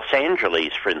 Los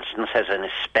Angeles, for instance, has an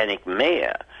Hispanic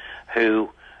mayor who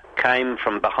came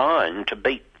from behind to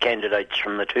beat candidates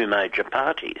from the two major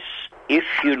parties. If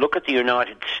you look at the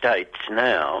United States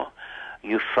now,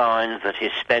 you find that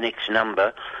Hispanics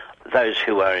number those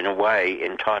who are in a way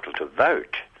entitled to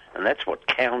vote, and that's what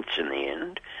counts in the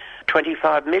end,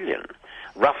 25 million,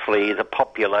 roughly the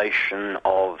population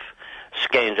of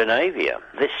Scandinavia.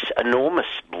 This enormous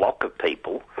block of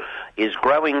people is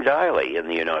growing daily in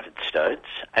the United States,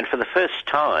 and for the first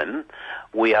time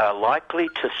we are likely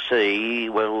to see,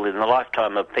 well, in the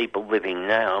lifetime of people living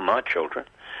now, my children,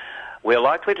 we're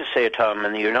likely to see a time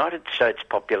in the United States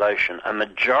population a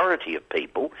majority of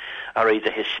people are either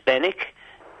Hispanic,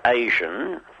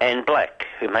 Asian and black,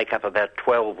 who make up about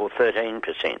 12 or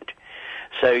 13%.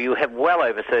 So you have well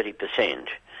over 30%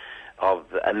 of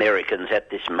Americans at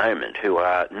this moment who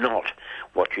are not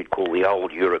what you'd call the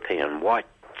old European white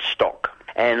stock.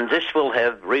 And this will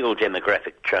have real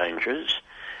demographic changes.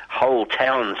 Whole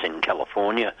towns in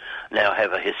California now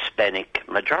have a Hispanic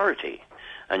majority,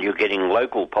 and you're getting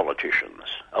local politicians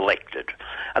elected.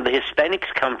 And the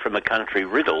Hispanics come from a country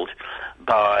riddled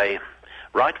by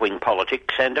right-wing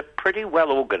politics and a pretty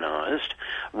well-organised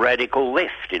radical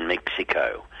left in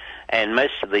Mexico. And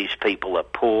most of these people are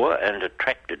poor and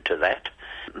attracted to that.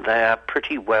 They are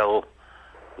pretty well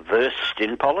versed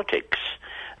in politics.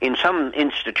 In some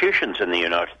institutions in the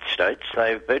United States,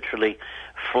 they've virtually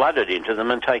flooded into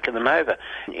them and taken them over.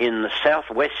 In the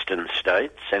southwestern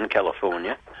states and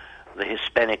California, the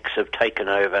Hispanics have taken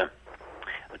over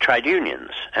trade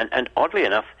unions and oddly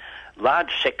enough,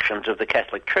 large sections of the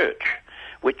Catholic Church,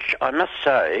 which I must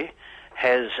say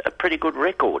has a pretty good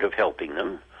record of helping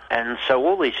them. And so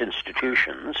all these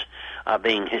institutions are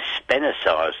being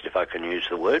Hispanicised, if I can use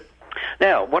the word.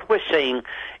 Now, what we're seeing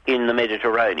in the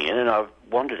Mediterranean, and I've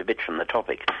wandered a bit from the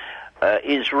topic,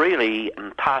 is really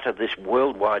part of this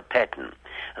worldwide pattern.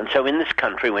 And so in this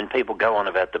country, when people go on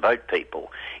about the boat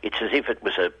people, it's as if it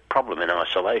was a problem in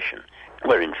isolation,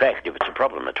 where in fact, if it's a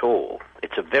problem at all,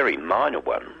 it's a very minor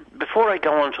one. Before I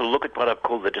go on to look at what I've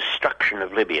called the destruction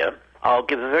of Libya, I'll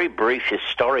give a very brief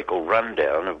historical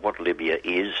rundown of what Libya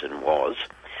is and was.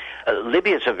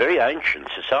 Libya is a very ancient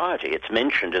society. It's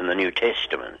mentioned in the New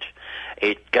Testament.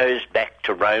 It goes back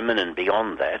to Roman and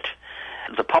beyond that.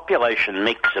 The population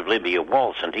mix of Libya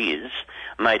was and is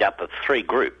made up of three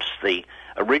groups. The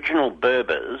original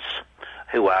Berbers,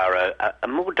 who are a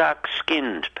more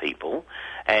dark-skinned people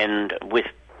and with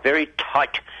very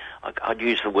tight, I'd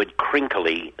use the word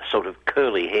crinkly, sort of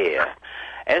curly hair,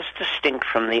 as distinct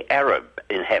from the Arab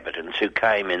inhabitants who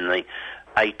came in the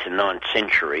 8th and 9th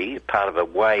century, part of a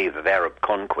wave of Arab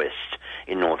conquest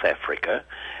in North Africa,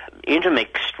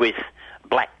 intermixed with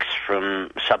blacks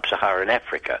from sub-Saharan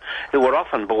Africa, who were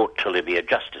often brought to Libya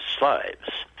just as slaves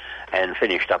and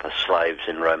finished up as slaves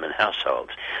in Roman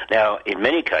households. Now, in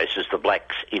many cases, the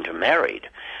blacks intermarried,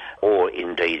 or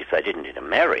indeed, if they didn't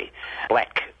intermarry,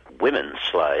 black women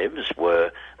slaves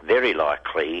were very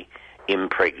likely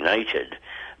impregnated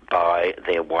by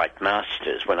their white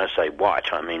masters. When I say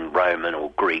white, I mean Roman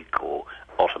or Greek or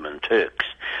Ottoman Turks.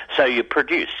 So you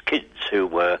produce kids who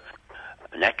were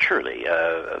naturally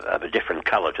of a different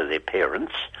colour to their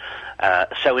parents.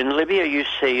 So in Libya you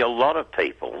see a lot of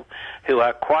people who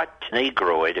are quite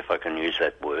negroid, if I can use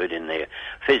that word, in their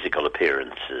physical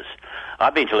appearances.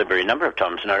 I've been to Libya a number of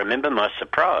times, and I remember my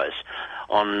surprise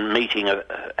on meeting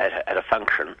at a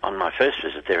function on my first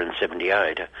visit there in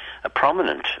 78, a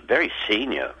prominent, very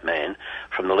senior man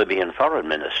from the Libyan Foreign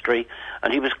Ministry,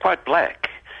 and he was quite black.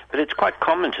 But it's quite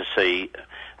common to see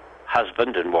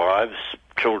husband and wives,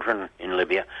 children in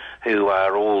Libya, who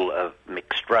are all of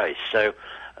mixed race. So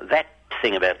that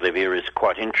thing about Libya is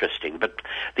quite interesting. But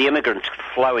the immigrants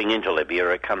flowing into Libya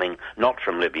are coming not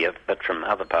from Libya, but from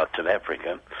other parts of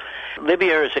Africa.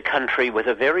 Libya is a country with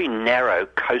a very narrow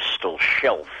coastal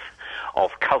shelf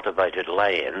of cultivated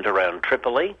land around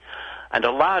Tripoli and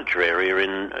a larger area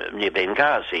near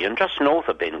Benghazi. And just north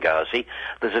of Benghazi,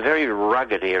 there's a very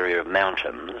rugged area of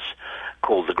mountains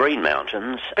called the Green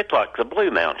Mountains, a bit like the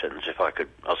Blue Mountains, if I could,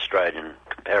 Australian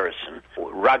comparison.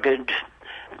 Rugged,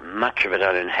 much of it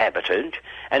uninhabited,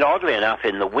 and oddly enough,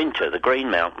 in the winter, the Green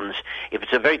Mountains, if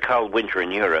it's a very cold winter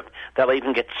in Europe, they'll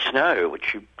even get snow,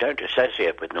 which you don't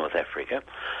associate with North Africa.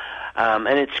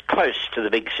 And it's close to the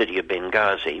big city of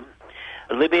Benghazi.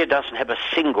 Libya doesn't have a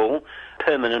single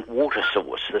permanent water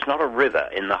source. There's not a river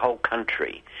in the whole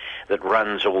country that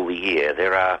runs all the year.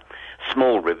 There are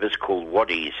small rivers called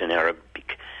wadis in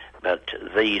Arabic, but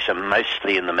these are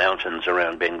mostly in the mountains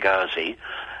around Benghazi.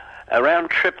 Around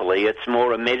Tripoli, it's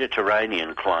more a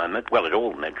Mediterranean climate. Well, it's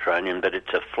all Mediterranean, but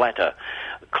it's a flatter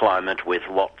climate with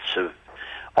lots of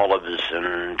olives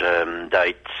and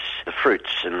dates, the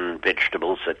fruits and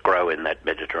vegetables that grow in that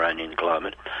Mediterranean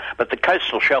climate. But the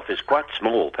coastal shelf is quite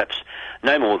small, perhaps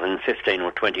no more than 15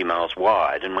 or 20 miles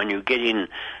wide, and when you get in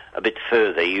a bit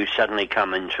further, you suddenly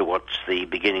come into what's the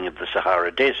beginning of the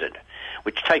Sahara Desert,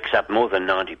 which takes up more than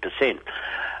 90%.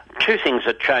 Two things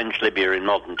that changed Libya in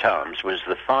modern times was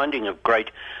the finding of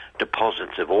great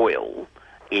deposits of oil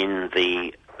in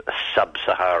the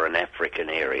sub-Saharan African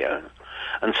area,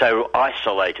 and so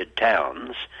isolated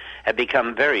towns have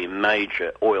become very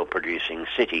major oil-producing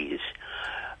cities,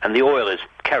 and the oil is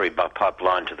carried by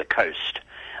pipeline to the coast.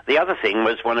 The other thing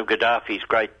was one of Gaddafi's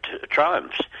great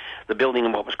triumphs, the building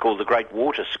of what was called the Great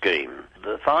Water Scheme,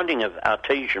 the finding of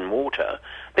artesian water,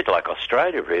 a bit like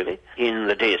Australia really, in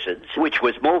the deserts, which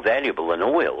was more valuable than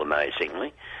oil,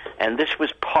 amazingly, and this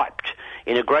was piped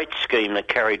in a great scheme that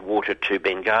carried water to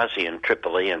Benghazi and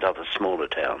Tripoli and other smaller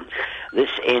towns. This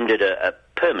ended a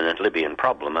permanent Libyan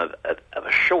problem of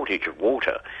a shortage of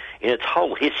water. In its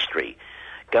whole history,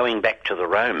 going back to the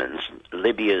Romans,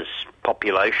 Libya's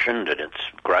population and its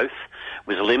growth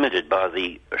was limited by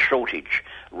the shortage.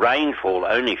 Rainfall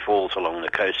only falls along the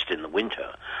coast in the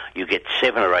winter. You get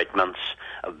 7 or 8 months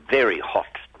of very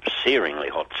hot, searingly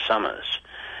hot summers,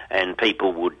 and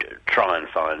people would try and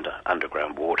find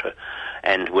underground water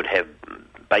and would have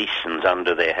basins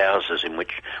under their houses in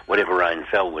which whatever rain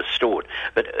fell was stored.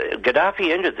 But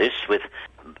Gaddafi ended this with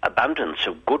abundance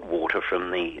of good water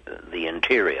from the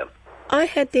interior. I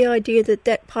had the idea that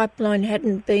that pipeline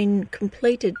hadn't been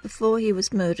completed before he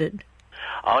was murdered.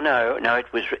 Oh no,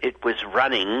 it was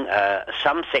running.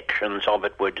 Some sections of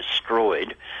it were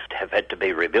destroyed, have had to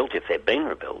be rebuilt if they've been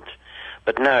rebuilt.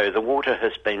 But no, the water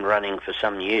has been running for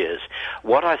some years.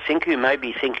 What I think you may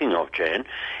be thinking of, Jan,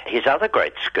 his other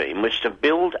great scheme was to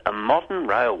build a modern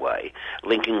railway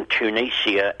linking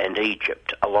Tunisia and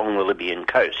Egypt along the Libyan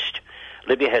coast.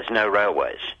 Libya has no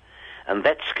railways. And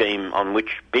that scheme, on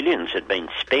which billions had been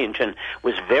spent and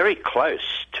was very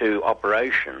close to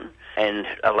operation, and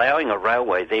allowing a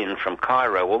railway then from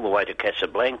Cairo all the way to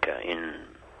Casablanca in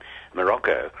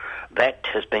Morocco, that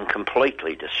has been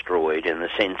completely destroyed in the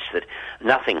sense that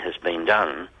nothing has been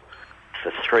done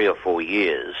for 3 or 4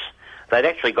 years. They'd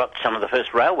actually got some of the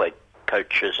first railway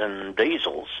coaches and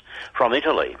diesels from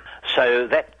Italy. So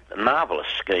that marvellous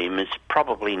scheme is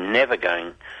probably never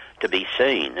going to be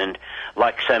seen. And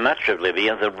like so much of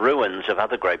Libya, the ruins of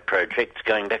other great projects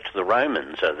going back to the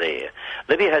Romans are there.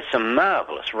 Libya has some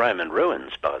marvellous Roman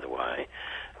ruins, by the way.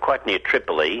 Quite near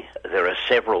Tripoli, there are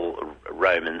several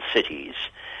Roman cities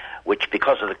which,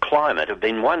 because of the climate, have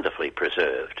been wonderfully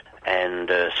preserved,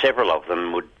 and several of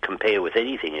them would compare with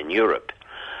anything in Europe.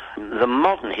 The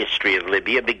modern history of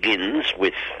Libya begins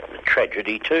with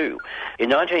tragedy too.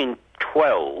 In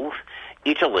 1912,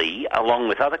 Italy, along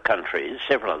with other countries,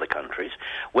 several other countries,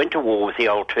 went to war with the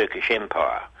old Turkish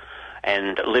Empire,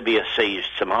 and Libya seized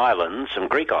some islands, some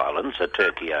Greek islands that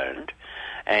Turkey owned,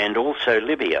 and also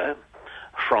Libya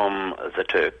from the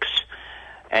Turks.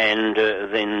 And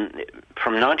then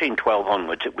from 1912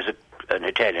 onwards, it was an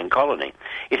Italian colony.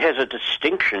 It has a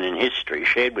distinction in history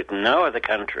shared with no other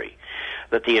country,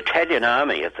 that the Italian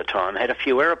army at the time had a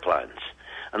few aeroplanes,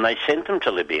 and they sent them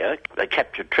to Libya. They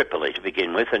captured Tripoli to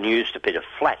begin with and used a bit of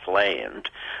flat land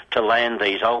to land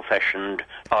these old-fashioned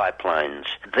biplanes.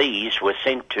 These were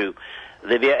sent to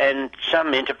Libya, and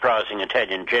some enterprising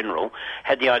Italian general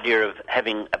had the idea of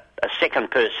having a second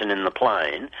person in the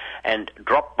plane and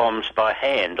drop bombs by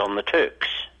hand on the Turks.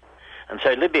 And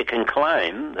so Libya can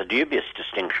claim the dubious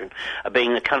distinction of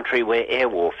being the country where air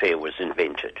warfare was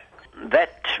invented.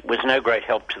 That was no great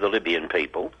help to the Libyan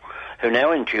people, who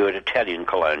now endured Italian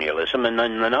colonialism. And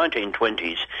in the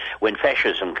 1920s, when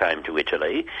fascism came to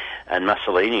Italy and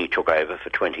Mussolini took over for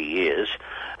 20 years,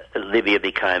 Libya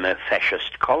became a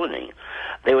fascist colony.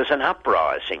 There was an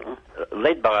uprising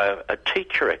led by a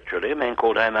teacher, actually, a man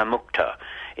called Omar Mukhtar,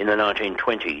 in the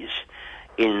 1920s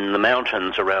in the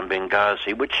mountains around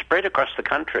Benghazi, which spread across the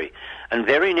country and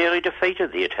very nearly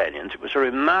defeated the Italians. It was a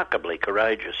remarkably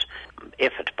courageous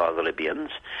effort by the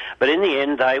Libyans, but in the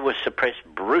end they were suppressed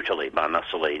brutally by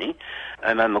Mussolini.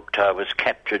 Omar Mukhtar was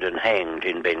captured and hanged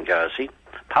in Benghazi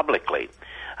publicly,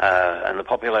 and the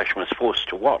population was forced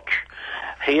to watch.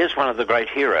 He is one of the great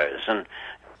heroes, and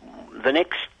the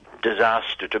next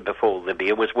disaster to befall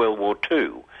Libya was World War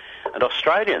II, and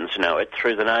Australians know it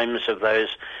through the names of those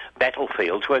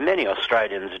battlefields where many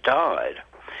Australians died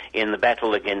in the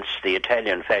battle against the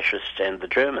Italian fascists and the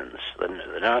Germans, the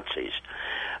Nazis.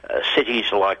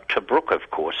 Cities like Tobruk, of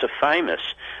course, are famous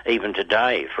even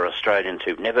today for Australians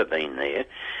who've never been there,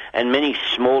 and many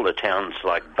smaller towns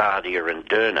like Bardia and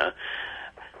Derna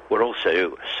were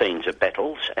also scenes of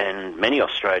battles, and many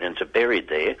Australians are buried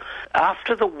there.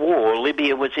 After the war,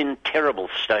 Libya was in terrible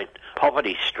state,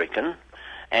 poverty-stricken,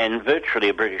 and virtually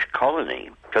a British colony,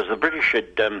 because the British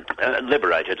had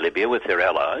liberated Libya with their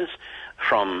allies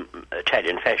from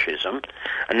Italian fascism,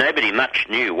 and nobody much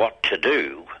knew what to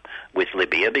do with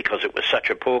Libya because it was such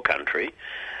a poor country.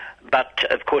 But,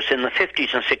 of course, in the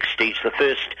 50s and 60s, the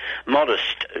first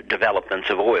modest developments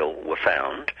of oil were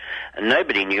found, and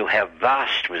nobody knew how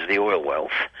vast was the oil wealth.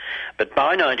 But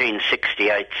by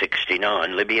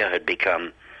 1968-69, Libya had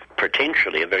become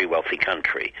potentially a very wealthy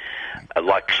country,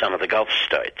 like some of the Gulf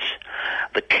states.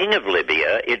 The king of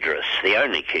Libya, Idris, the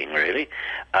only king really,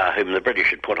 whom the British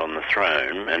had put on the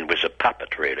throne and was a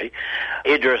puppet really,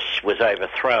 Idris was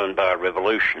overthrown by a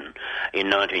revolution in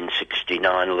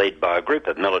 1969 led by a group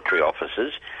of military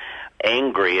officers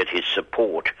angry at his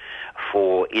support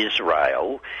for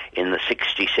Israel in the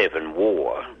 67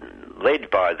 war. Led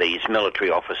by these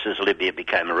military officers, Libya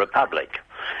became a republic.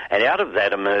 And out of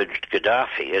that emerged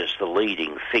Gaddafi as the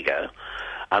leading figure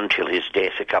until his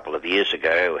death a couple of years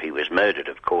ago. He was murdered,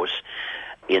 of course.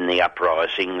 in the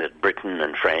uprising that Britain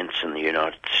and France and the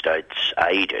United States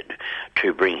aided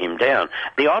to bring him down.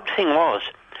 The odd thing was,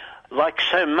 like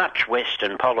so much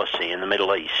Western policy in the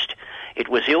Middle East, it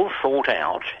was ill thought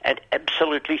out and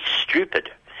absolutely stupid.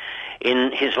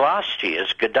 In his last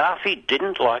years, Gaddafi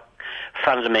didn't like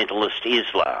fundamentalist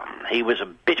Islam. He was a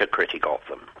bitter critic of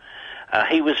them.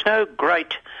 He was no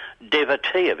great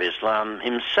devotee of Islam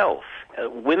himself.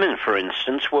 Women, for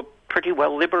instance, were pretty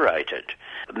well liberated.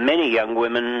 Many young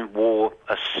women wore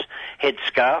a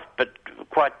headscarf, but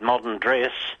quite modern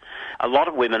dress. A lot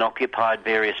of women occupied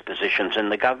various positions in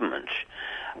the government.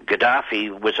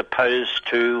 Gaddafi was opposed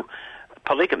to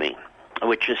polygamy,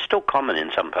 which is still common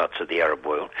in some parts of the Arab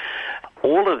world.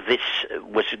 All of this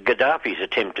was Gaddafi's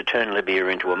attempt to turn Libya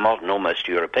into a modern, almost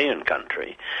European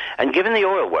country. And given the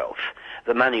oil wealth,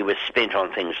 the money was spent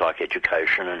on things like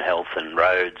education and health and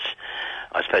roads.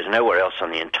 I suppose nowhere else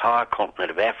on the entire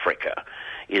continent of Africa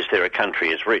is there a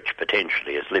country as rich,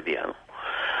 potentially, as Libya.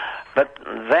 But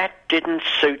that didn't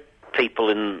suit people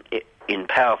in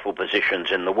powerful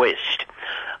positions in the West.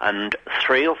 And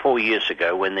 3 or 4 years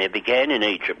ago, when there began in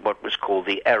Egypt what was called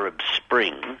the Arab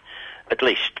Spring, at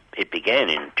least it began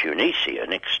in Tunisia,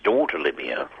 next door to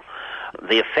Libya,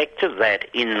 the effect of that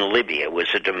in Libya was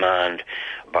a demand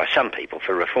by some people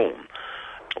for reform,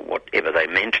 whatever they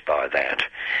meant by that.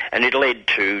 And it led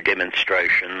to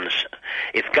demonstrations.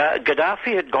 If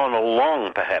Gaddafi had gone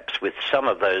along, perhaps, with some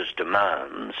of those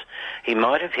demands, he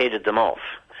might have headed them off.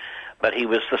 But he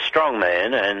was the strong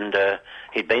man, and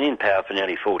he'd been in power for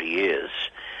nearly 40 years,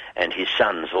 and his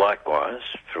sons likewise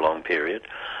for a long period.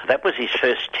 That was his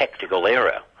first tactical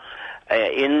error.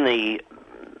 In the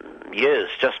years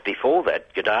just before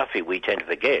that, Gaddafi, we tend to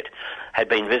forget, had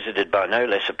been visited by no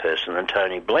less a person than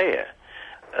Tony Blair.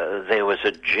 There was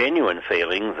a genuine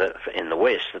feeling that in the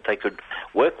West that they could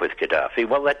work with Gaddafi.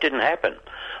 Well, that didn't happen.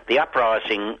 The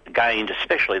uprising gained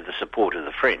especially the support of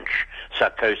the French,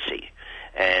 Sarkozy,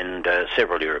 and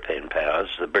several European powers,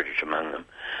 the British among them.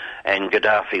 And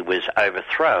Gaddafi was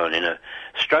overthrown in a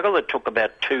struggle that took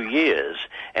about 2 years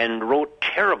and wrought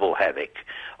terrible havoc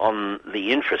on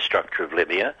the infrastructure of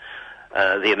Libya.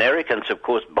 The Americans, of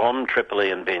course, bombed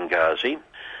Tripoli and Benghazi,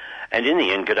 and in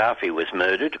the end Gaddafi was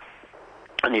murdered,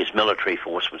 and his military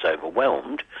force was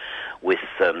overwhelmed with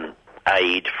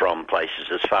aid from places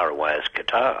as far away as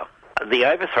Qatar. The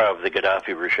overthrow of the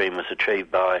Gaddafi regime was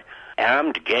achieved by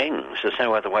armed gangs. There's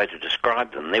no other way to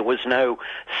describe them. There was no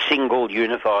single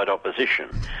unified opposition.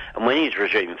 And when his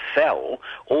regime fell,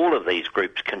 all of these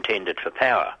groups contended for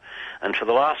power. And for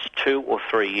the last 2 or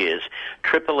 3 years,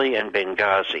 Tripoli and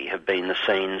Benghazi have been the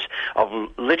scenes of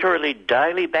literally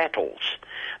daily battles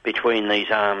between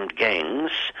these armed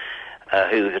gangs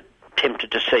who had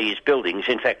attempted to seize buildings.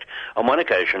 In fact, on one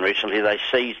occasion recently, they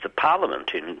seized the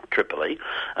parliament in Tripoli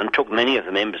and took many of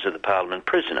the members of the parliament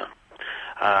prisoner.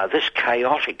 This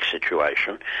chaotic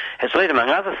situation has led, among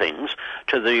other things,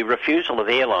 to the refusal of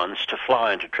airlines to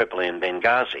fly into Tripoli and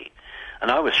Benghazi.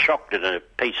 And I was shocked at a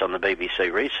piece on the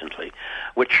BBC recently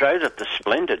which showed that the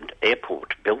splendid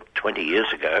airport built 20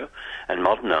 years ago and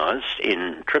modernised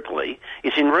in Tripoli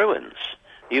is in ruins.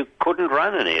 You couldn't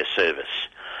run an air service.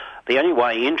 The only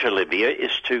way into Libya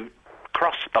is to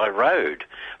cross by road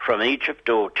from Egypt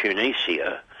or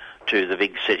Tunisia to the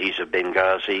big cities of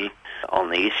Benghazi on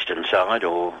the eastern side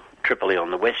or Tripoli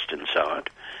on the western side.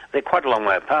 They're quite a long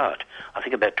way apart, I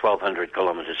think about 1,200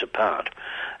 kilometres apart.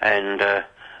 And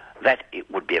that it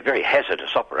would be a very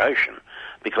hazardous operation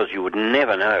because you would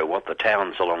never know what the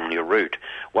towns along your route,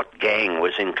 what gang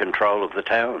was in control of the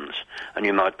towns, and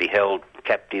you might be held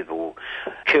captive or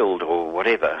killed or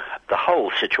whatever. The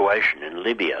whole situation in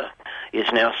Libya is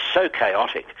now so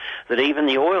chaotic that even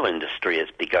the oil industry has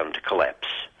begun to collapse.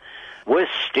 Worse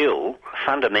still,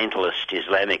 fundamentalist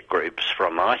Islamic groups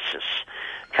from ISIS,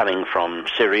 coming from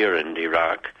Syria and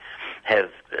Iraq, have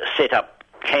set up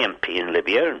camp in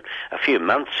Libya, and a few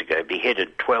months ago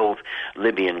beheaded 12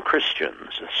 Libyan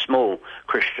Christians, a small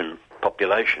Christian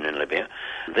population in Libya.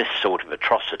 This sort of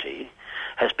atrocity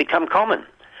has become common.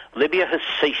 Libya has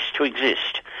ceased to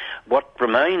exist. What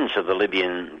remains of the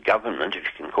Libyan government, if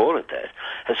you can call it that,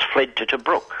 has fled to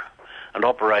Tobruk and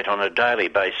operate on a daily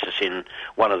basis in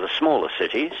one of the smaller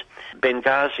cities.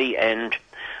 Benghazi and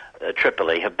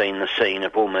Tripoli have been the scene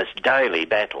of almost daily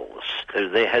battles.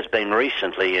 There has been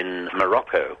recently in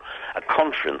Morocco a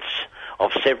conference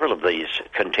of several of these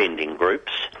contending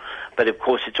groups, but of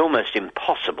course it's almost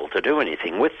impossible to do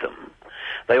anything with them.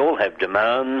 They all have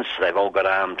demands, they've all got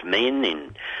armed men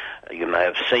in, you may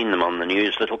have seen them on the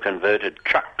news, little converted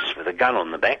trucks with a gun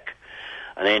on the back,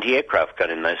 an anti-aircraft gun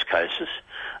in most cases,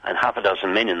 and half a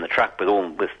dozen men in the truck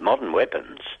with modern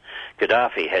weapons,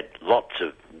 Gaddafi had lots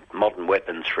of modern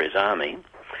weapons for his army,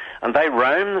 and they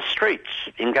roamed the streets,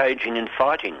 engaging in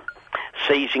fighting,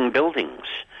 seizing buildings,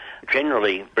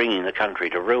 generally bringing the country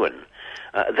to ruin.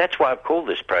 That's why I've called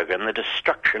this program The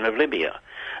Destruction of Libya.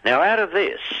 Now, out of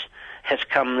this has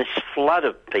come this flood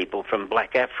of people from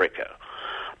Black Africa,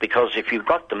 because if you've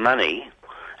got the money,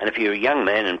 and if you're a young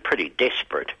man and pretty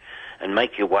desperate, and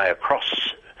make your way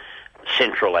across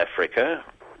Central Africa,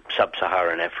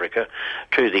 Sub-Saharan Africa,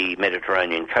 to the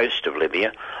Mediterranean coast of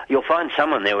Libya, you'll find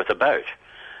someone there with a boat.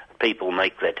 People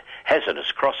make that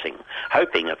hazardous crossing,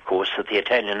 hoping, of course, that the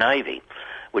Italian Navy,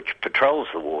 which patrols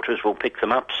the waters, will pick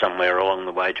them up somewhere along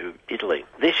the way to Italy.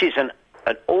 This is an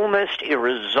almost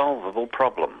irresolvable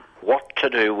problem, what to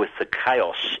do with the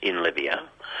chaos in Libya,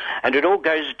 and it all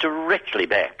goes directly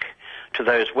back to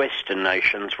those Western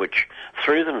nations which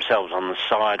threw themselves on the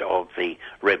side of the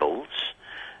rebels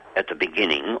at the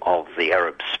beginning of the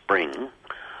Arab Spring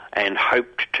and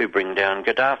hoped to bring down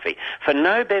Gaddafi, for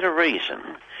no better reason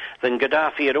than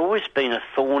Gaddafi had always been a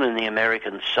thorn in the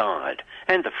American side,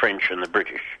 and the French and the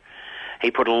British.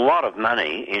 He put a lot of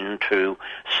money into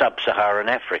Sub-Saharan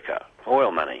Africa,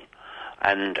 oil money,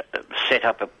 and set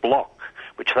up a bloc,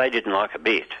 which they didn't like a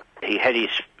bit. He had his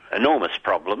enormous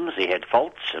problems, he had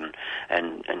faults,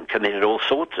 and committed all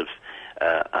sorts of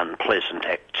unpleasant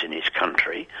acts in his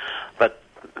country, but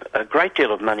a great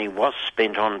deal of money was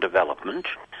spent on development,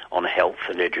 on health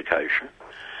and education,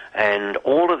 and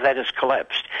all of that has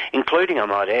collapsed, including, I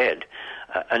might add,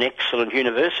 an excellent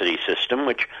university system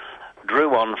which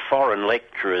drew on foreign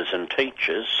lecturers and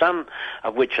teachers, some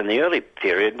of which in the early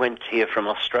period went here from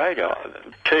Australia.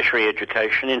 Tertiary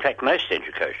education, in fact most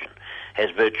education, has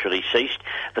virtually ceased.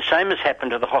 The same has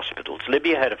happened to the hospitals.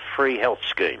 Libya had a free health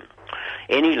scheme.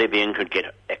 Any Libyan could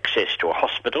get access to a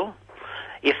hospital.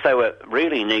 If they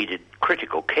really needed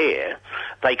critical care,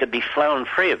 they could be flown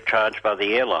free of charge by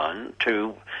the airline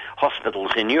to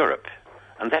hospitals in Europe.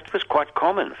 And that was quite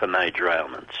common for major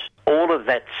ailments. All of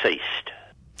that ceased.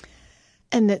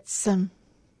 And that's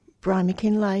Brian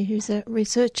McKinlay, who's a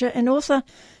researcher and author,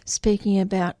 speaking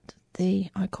about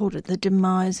I called it the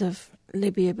demise of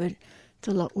Libya, but it's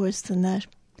a lot worse than that.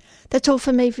 That's all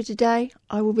for me for today.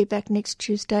 I will be back next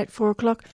Tuesday at 4 o'clock.